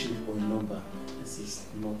matching shape or a number. This is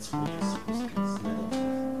not what you're supposed to play.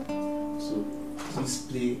 So please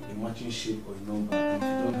play a matching shape or a number, and if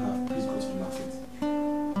you don't have, please go to the market.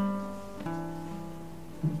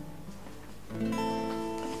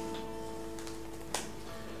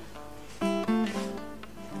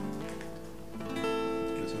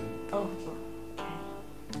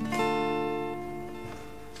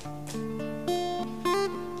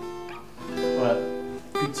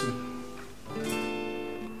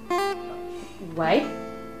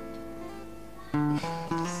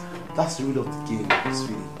 That's the rule of the game,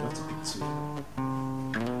 sweetie. You have to pick 2.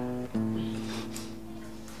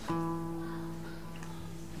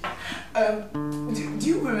 Do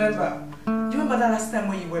you remember? Do you remember that last time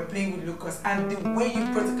when you were playing with Lucas and the way you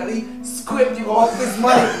practically scraped him off his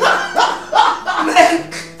money?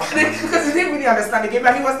 Because he didn't really understand the game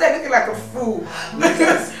and he was there looking like a fool.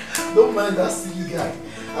 Lucas, don't mind that silly guy.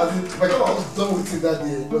 As in, by the time I was done with it that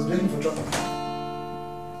day, he was begging for traffic.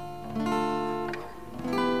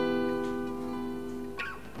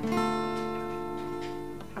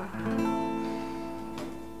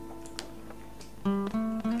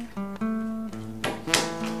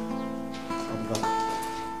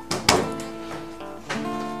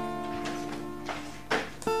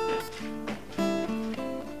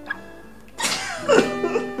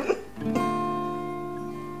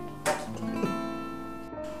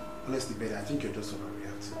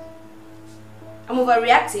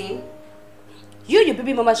 Overreacting? Your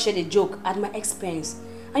baby mama shared a joke at my expense,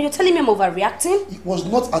 and you're telling me I'm overreacting? It was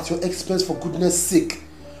not at your expense, for goodness sake.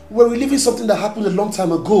 We're reliving something that happened a long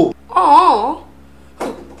time ago. Oh,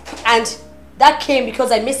 and that came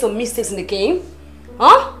because I made some mistakes in the game?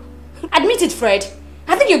 Huh? Admit it, Fred.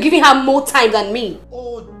 I think you're giving her more time than me.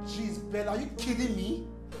 Oh, jeez, Bella, are you kidding me?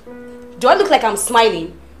 Do I look like I'm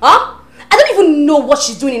smiling? Huh? I don't even know what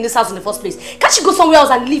she's doing in this house in the first place. Can't she go somewhere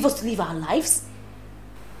else and leave us to live our lives?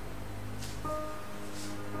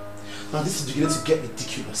 Now this is beginning to get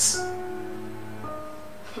ridiculous.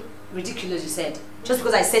 Ridiculous, you said? Just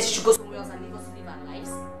because I said she should go somewhere else and leave us to live our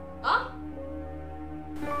lives? Huh?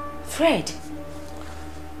 Fred.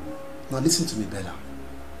 Now listen to me, Bella.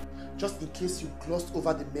 Just in case you glossed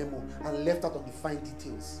over the memo and left out of the fine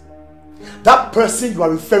details. That person you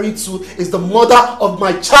are referring to is the mother of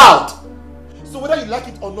my child. So whether you like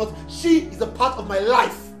it or not, she is a part of my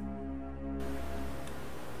life.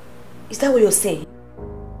 Is that what you're saying?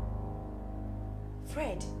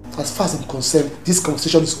 Fred. As far as I'm concerned, this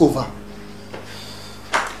conversation is over.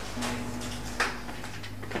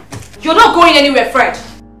 You're not going anywhere, Fred.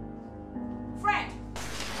 Fred!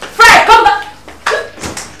 Fred, come back!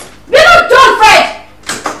 Bella!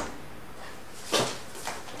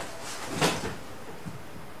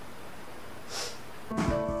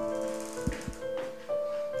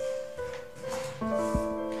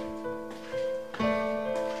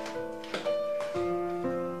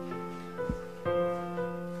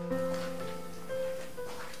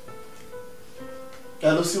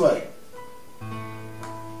 Bella, no see why.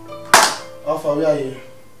 How far where are you?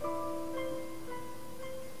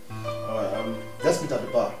 Alright, let's meet at the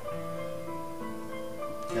bar.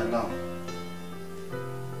 Yeah, now.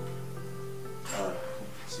 Alright,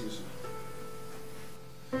 see you soon.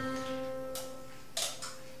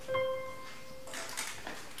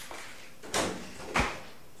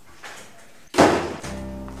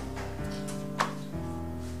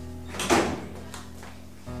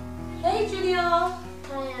 Hey, Junior.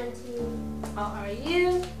 Hi, Auntie. How are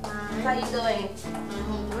you? Fine. How you doing? My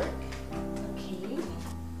homework. Okay.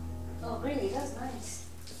 Oh, really? That's nice.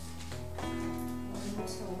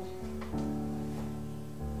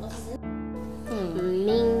 What is it?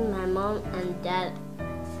 Me, my mom, and dad.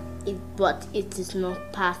 But it is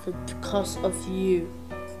not perfect because of you.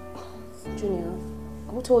 Junior,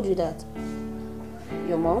 who told you that?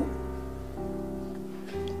 Your mom?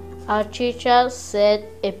 Our teacher said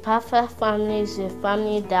a perfect family is a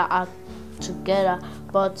family that are together,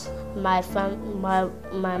 but my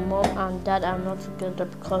mom and dad are not together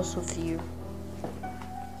because of you.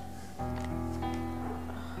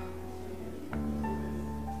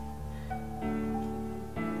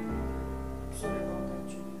 Sorry about that,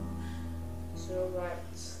 Junior. It's alright.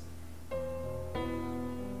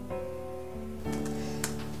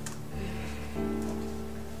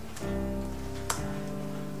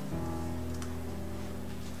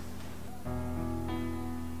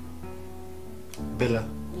 Bella,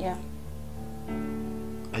 Yeah.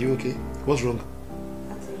 are you okay? What's wrong?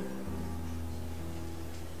 Nothing.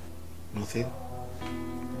 Nothing?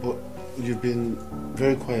 But you've been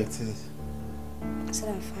very quiet since. I said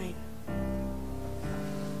I'm fine.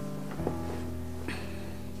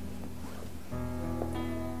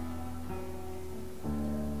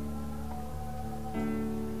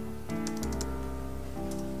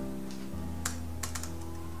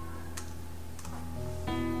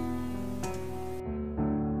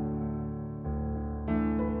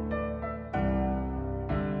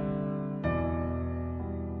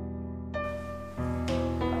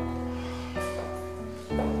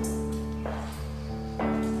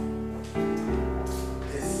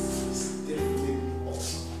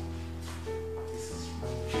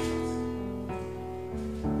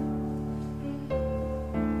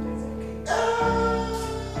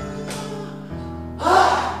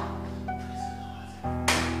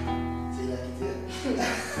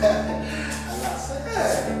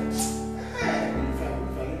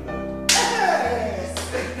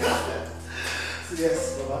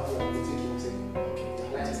 Yes, Baba, we'll take it. Okay,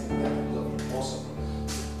 awesome.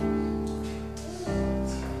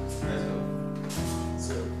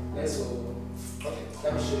 Let's go. Okay,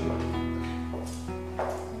 let me show you.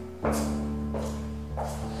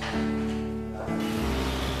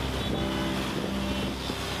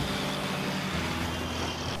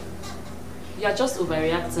 You are just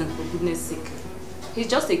overreacting, for goodness sake. He's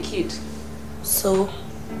just a kid. So,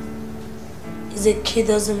 is a kid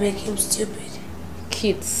doesn't make him stupid?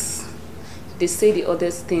 Kids, they say the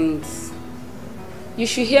oddest things. You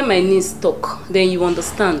should hear my niece talk, then you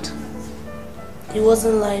understand. He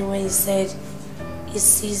wasn't lying when he said he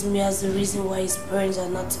sees me as the reason why his parents are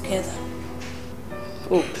not together.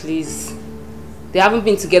 Oh, please. They haven't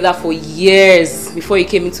been together for years before he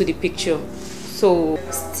came into the picture. So...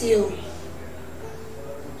 Still,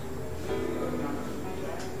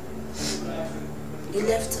 he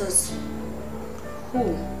left us.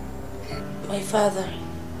 Who? My father.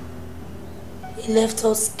 He left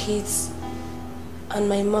us kids and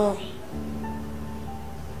my mom.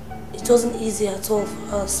 It wasn't easy at all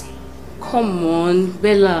for us. Come on,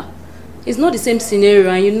 Bella. It's not the same scenario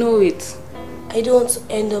and you know it. I don't want to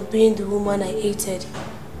end up being the woman I hated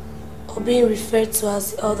or being referred to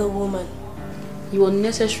as the other woman. You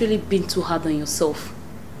unnecessarily being too hard on yourself.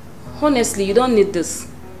 Honestly, you don't need this.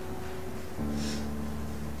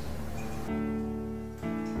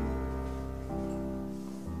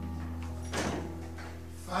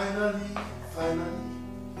 Finally,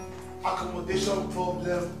 accommodation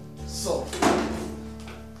problem solved. I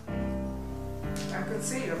can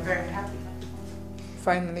see you're very happy.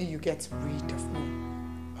 Finally, you get rid of me.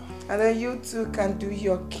 And then you two can do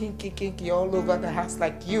your kinky all over the house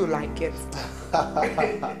like you like it.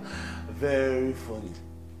 Very funny.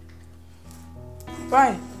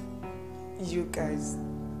 Fine. You guys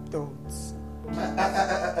don't.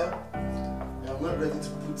 I'm not ready to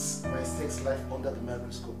put my sex life under the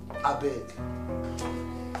microscope. I beg.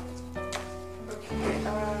 Okay,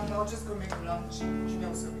 I'll just go make lunch.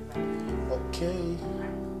 Janelle's will be back. Okay.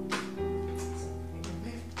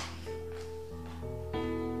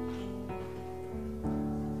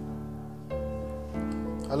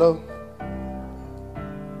 Hello?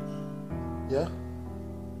 Yeah?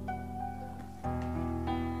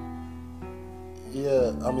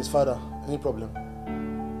 Yeah, I'm his father. Any problem?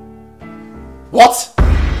 What?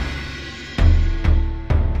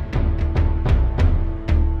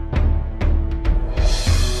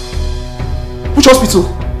 Which hospital?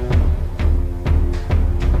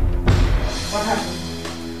 What happened?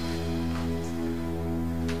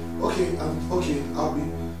 Okay,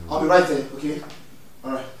 I'll be right there, okay?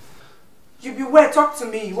 Alright. You beware, talk to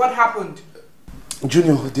me. What happened?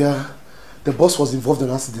 Junior, the boss was involved in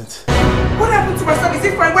an accident. What happened to my son? Is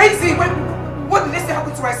he fine? Where is he? What did they say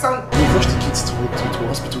happened to my son? We rushed the kids to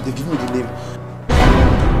hospital. They give me the name.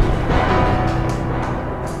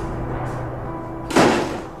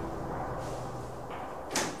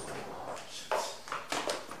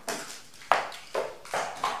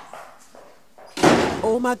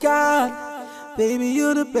 Oh my God, baby,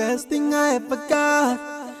 you're the best thing I ever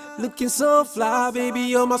got. Looking so fly, baby,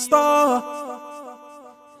 you're my star.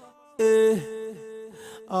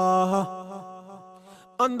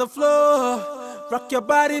 On the floor, rock your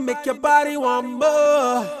body, make your body want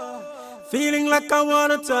more. Feeling like I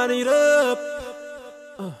wanna turn it up.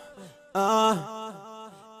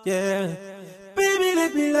 Yeah. Baby,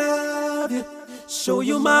 let me love you. Show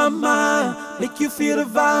you my mind, make you feel the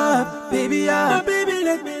vibe. Baby, baby,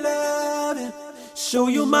 let me love you. Show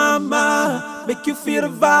you my mind, make you feel the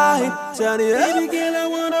vibe. Turn it up. Baby girl, I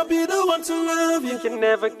wanna be the one to love you. Can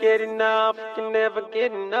never get enough, can never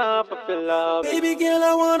get enough of your love. Baby girl,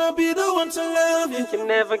 I wanna be the one to love you. Can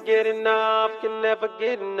never get enough, can never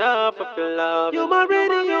get enough of your love. You're my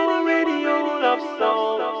radio love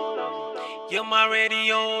song. You're my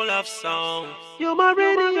radio love song. You're my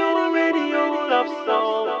radio love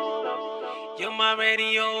song. You're my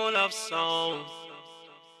radio love song.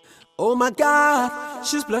 Oh my God,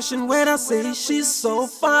 she's blushing when I say she's so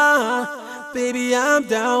fine. Baby, I'm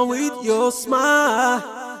down with your smile.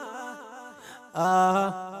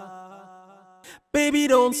 Baby,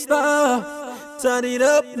 don't stop. Turn it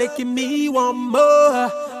up, making me want more.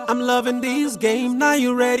 I'm loving this game, now you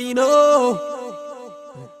already know.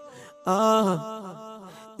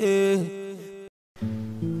 Yeah.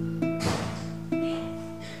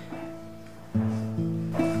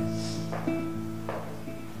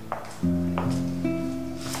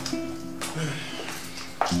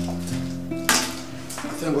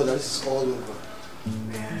 Thank God that this is all over.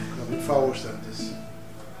 Yeah. I've been far worse than this.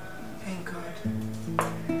 Thank God.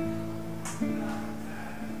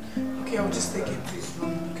 Okay, I'll just take it to his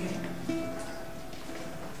room, okay?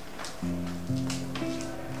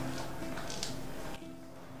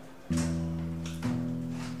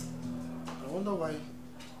 I wonder why.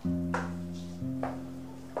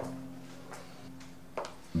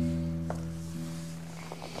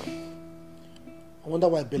 I wonder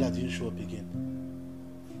why Bella didn't show up again.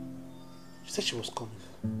 She said she was coming.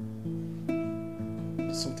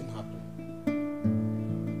 Did something happen?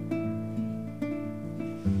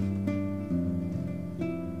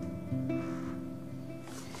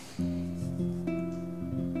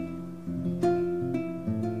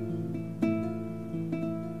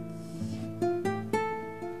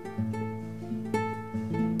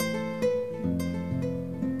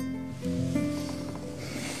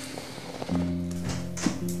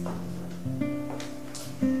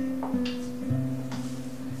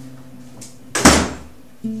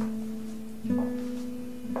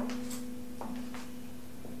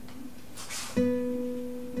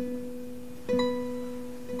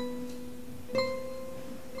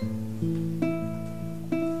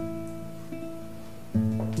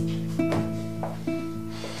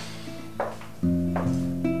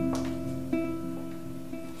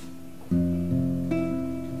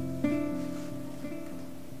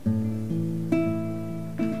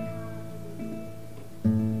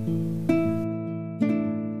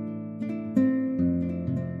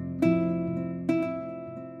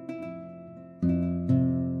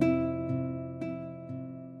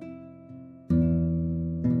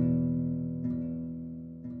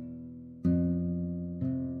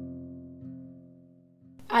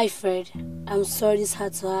 Hi Fred, I'm sorry this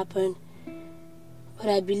had to happen, but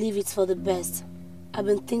I believe it's for the best. I've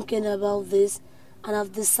been thinking about this and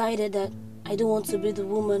I've decided that I don't want to be the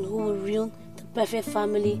woman who will ruin the perfect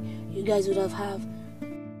family you guys would have had.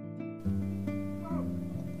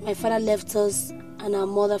 My father left us and our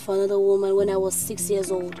mother for another woman when I was 6 years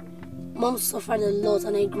old. Mom suffered a lot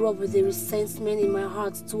and I grew up with a resentment in my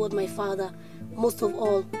heart toward my father, most of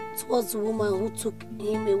all towards the woman who took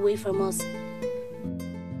him away from us.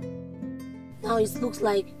 Now it looks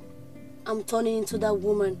like I'm turning into that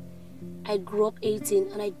woman. I grew up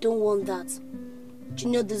 18 and I don't want that.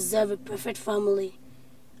 Junior deserves a perfect family.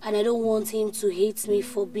 And I don't want him to hate me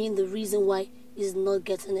for being the reason why he's not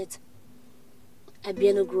getting it. I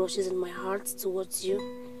bear no grudges in my heart towards you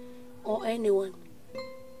or anyone.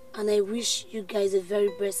 And I wish you guys the very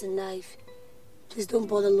best in life. Please don't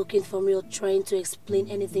bother looking for me or trying to explain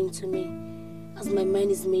anything to me, as my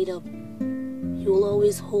mind is made up. You will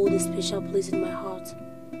always hold a special place in my heart.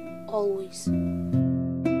 Always.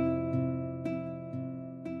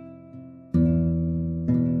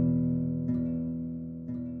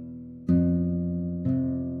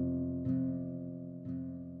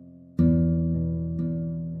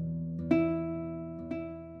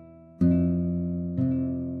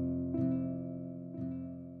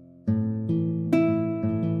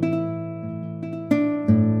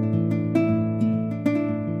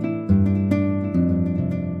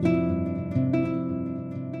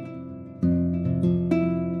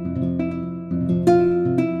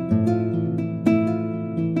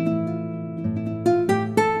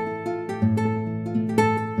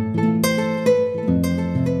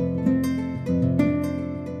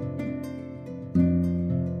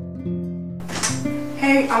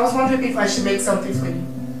 I was wondering if I should make something for you.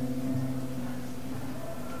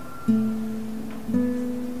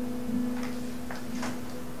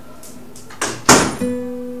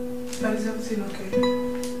 Is everything okay?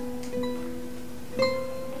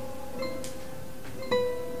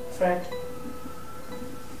 Fred?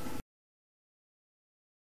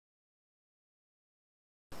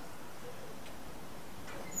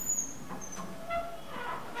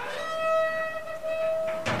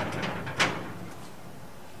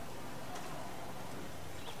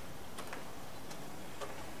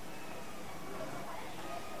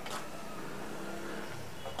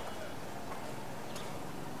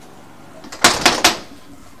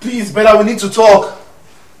 Please, Bella, we need to talk.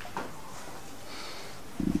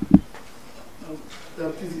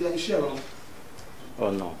 Please, is she around? Oh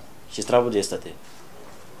no, she traveled yesterday.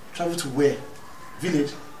 Traveled to where?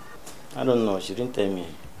 Village? I don't know, she didn't tell me.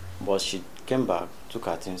 But she came back, took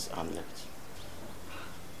her things and left.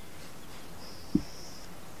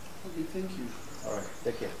 Okay, thank you. Alright,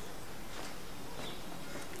 take care.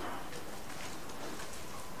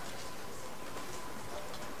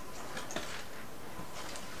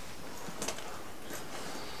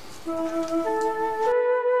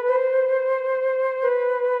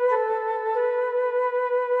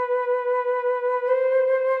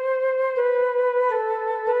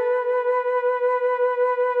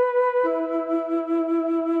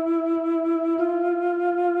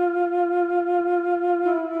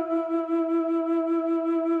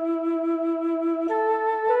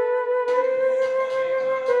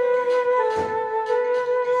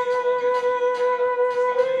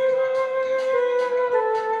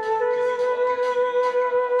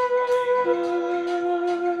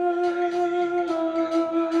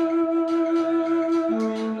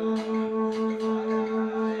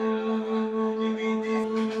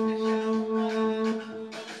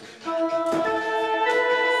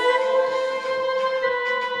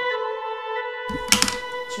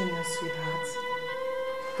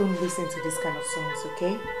 Listen to this kind of songs,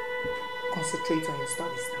 okay? Concentrate on your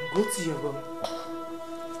studies and go to your room.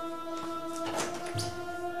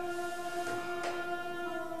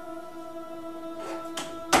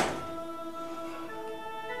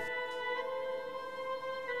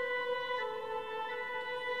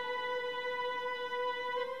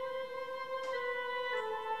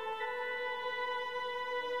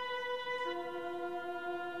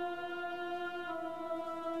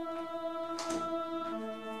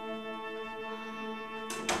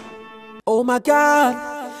 Oh my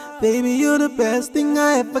God, baby, you're the best thing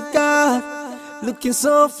I ever got. Looking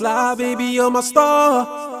so fly, baby, you're my star.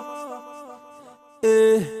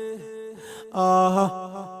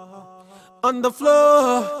 On the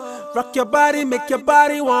floor, rock your body, make your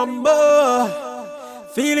body want more.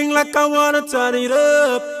 Feeling like I wanna turn it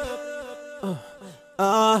up.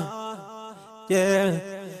 Yeah.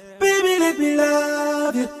 Baby, let me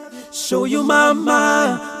love you. Show you my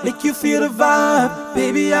mind, make you feel the vibe,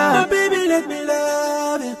 baby. Baby, let me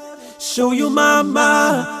love you. Show you my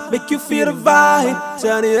mind, make you feel the vibe.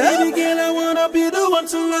 Turn it up, baby girl, I wanna be the one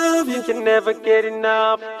to love you. Can never get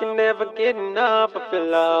enough, can never get enough of your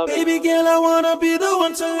love. Baby girl, I wanna be the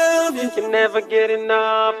one to love you. Can never get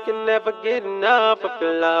enough, can never get enough of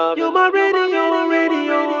your love. You're my radio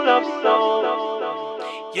love song.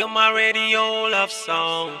 You're my radio love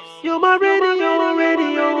song. You're my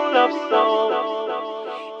radio love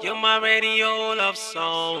song. You're my radio love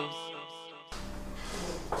song.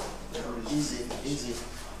 Easy, easy.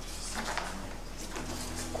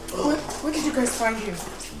 Where did you guys find him?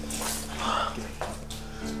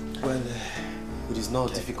 Well, we it's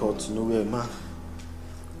not difficult to know where a man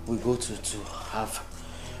will go to have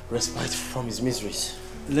respite from his miseries.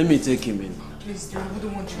 Let me take him in. Please, dear, I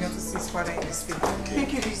wouldn't want Junior to see his father in this way.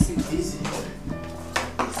 Take it easy. Easy.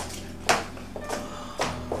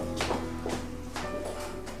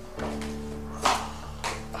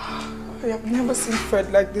 I have never seen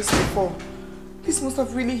Fred like this before. This must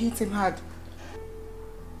have really hit him hard.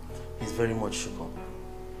 He's very much shook up.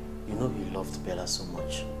 You know he loved Bella so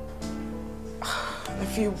much. I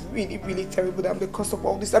feel really, really terrible that I'm the cause of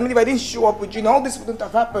all this. I mean, if I didn't show up with you, all this wouldn't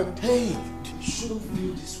have happened. Hey, you shouldn't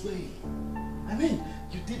feel this way. I mean,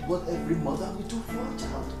 you did what every mother would do for a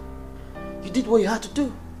child. You did what you had to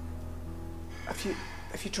do. Have you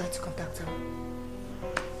tried to contact her?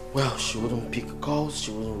 Well, she wouldn't pick calls, she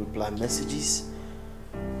wouldn't reply messages.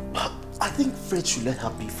 But I think Fred should let her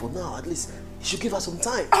be for now. At least he should give her some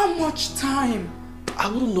time. How much time? I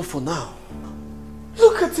wouldn't know for now.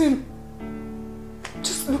 Look at him.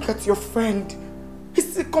 Just look at your friend.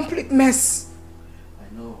 He's a complete mess. I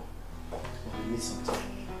know. But we need some time.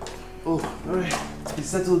 Oh, alright. He's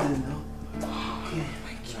settled in now. Okay.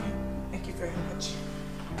 Thank you. Thank you very much.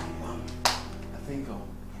 I think you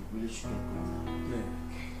really should get going now. Yeah.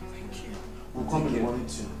 Thank you. We'll come in the morning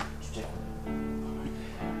to check. Good night.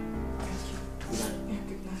 Yeah,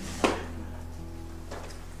 good night.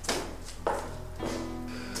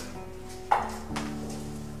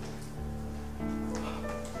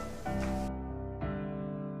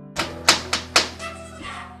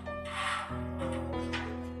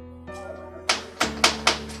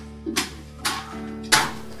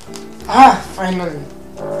 Ah, finally.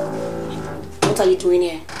 What are you doing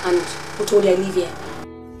here? And who told you I live here?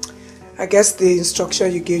 I guess the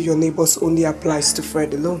instruction you gave your neighbors only applies to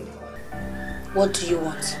Fred alone. What do you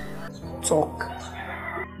want? Talk.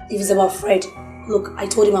 If it's about Fred, look, I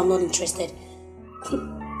told him I'm not interested.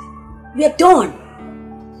 We are done.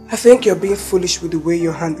 I think you're being foolish with the way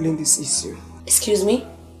you're handling this issue. Excuse me?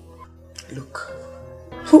 Look,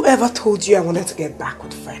 whoever told you I wanted to get back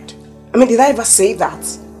with Fred? I mean, did I ever say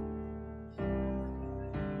that?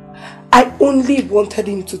 I only wanted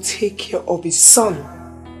him to take care of his son.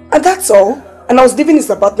 And that's all. And I was leaving his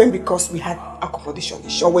apartment because we had accommodation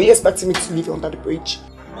issue. Were you expecting me to live under the bridge?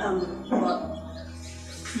 But...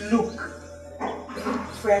 Look,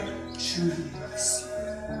 Fred truly loves you.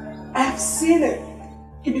 I have seen it.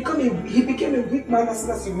 He became a weak man as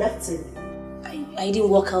soon as you left him. I didn't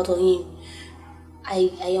work out on him.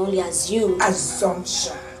 I only assumed.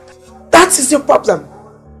 Assumption. That is your problem.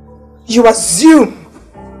 You assume.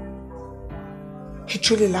 He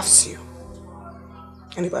truly loves you.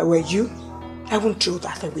 And if I were you, I wouldn't throw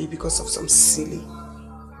that away because of some silly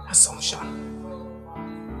assumption.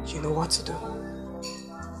 You know what to do.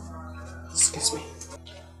 Excuse me.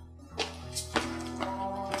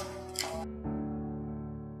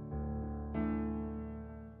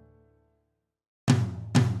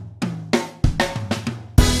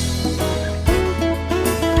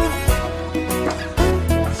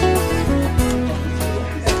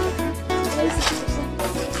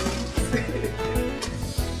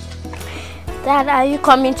 Dad, are you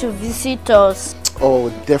coming to visit us?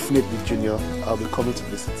 Oh, definitely, Junior. I'll be coming to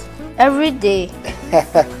visit. Every day?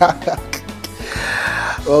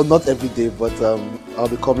 Well, not every day, but I'll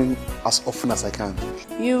be coming as often as I can.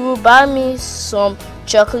 You will buy me some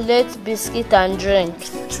chocolate, biscuit and drink.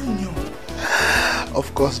 Junior.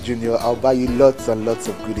 Of course, Junior. I'll buy you lots and lots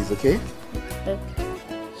of goodies, okay? Okay.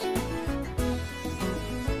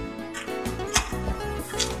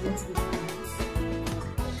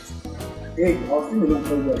 Hey, I was thinking about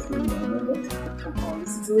you guys doing, remember? The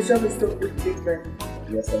situation is still with big man.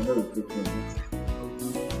 Yes, I know it's different.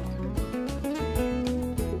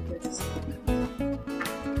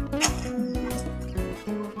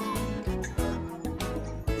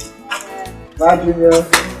 Bye, Junior.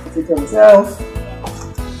 Take care of yourself.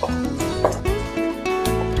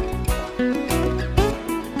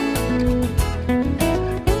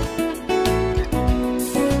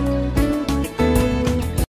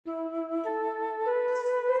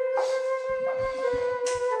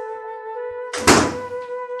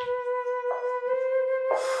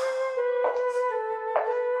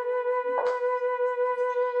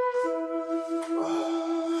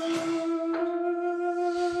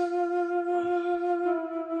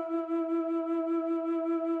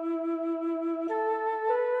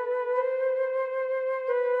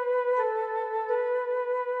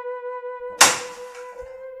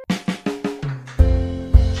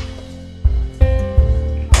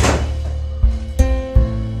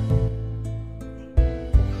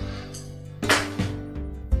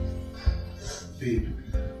 Babe,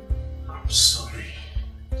 I'm sorry.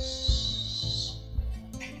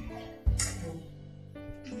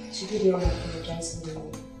 you the honor of apologizing to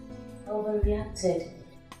me. I overreacted.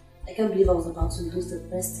 I can't believe I was about to lose the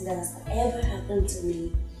best thing that has ever happened to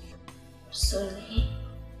me. I'm sorry.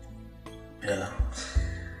 Bella,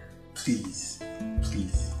 please,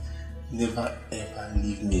 never ever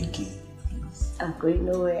leave me again. Please. I'm going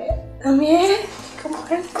nowhere. I'm here. Come on.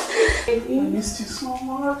 Baby. I missed you so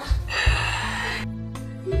much. I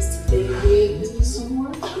missed you, baby. I missed you so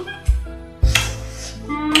much.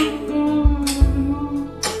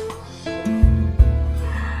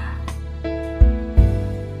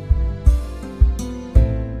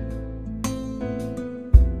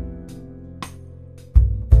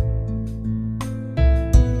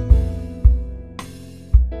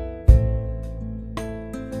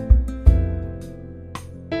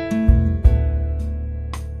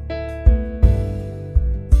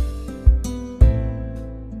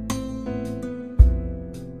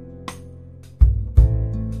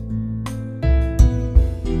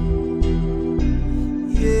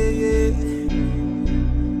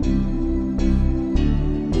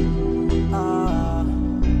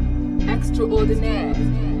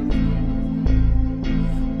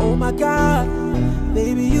 Oh my God,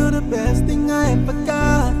 baby, you're the best thing I ever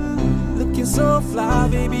got. Looking so fly,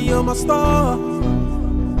 baby, you're my star.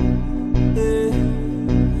 Yeah.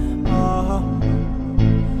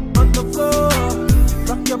 On the floor,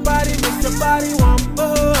 rock your body, make your body want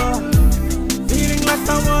more. Feeling like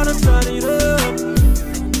I wanna turn it up.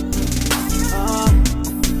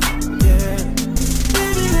 Yeah.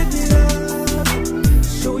 Baby, let me love,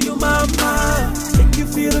 show you my mind, make you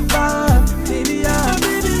feel the vibe. Baby,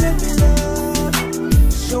 baby, let me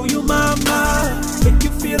love, show you my mind, make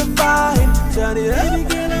you feel the vibe. Turn it up. Baby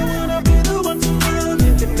girl, I wanna be the one to love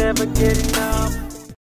you, can never get enough.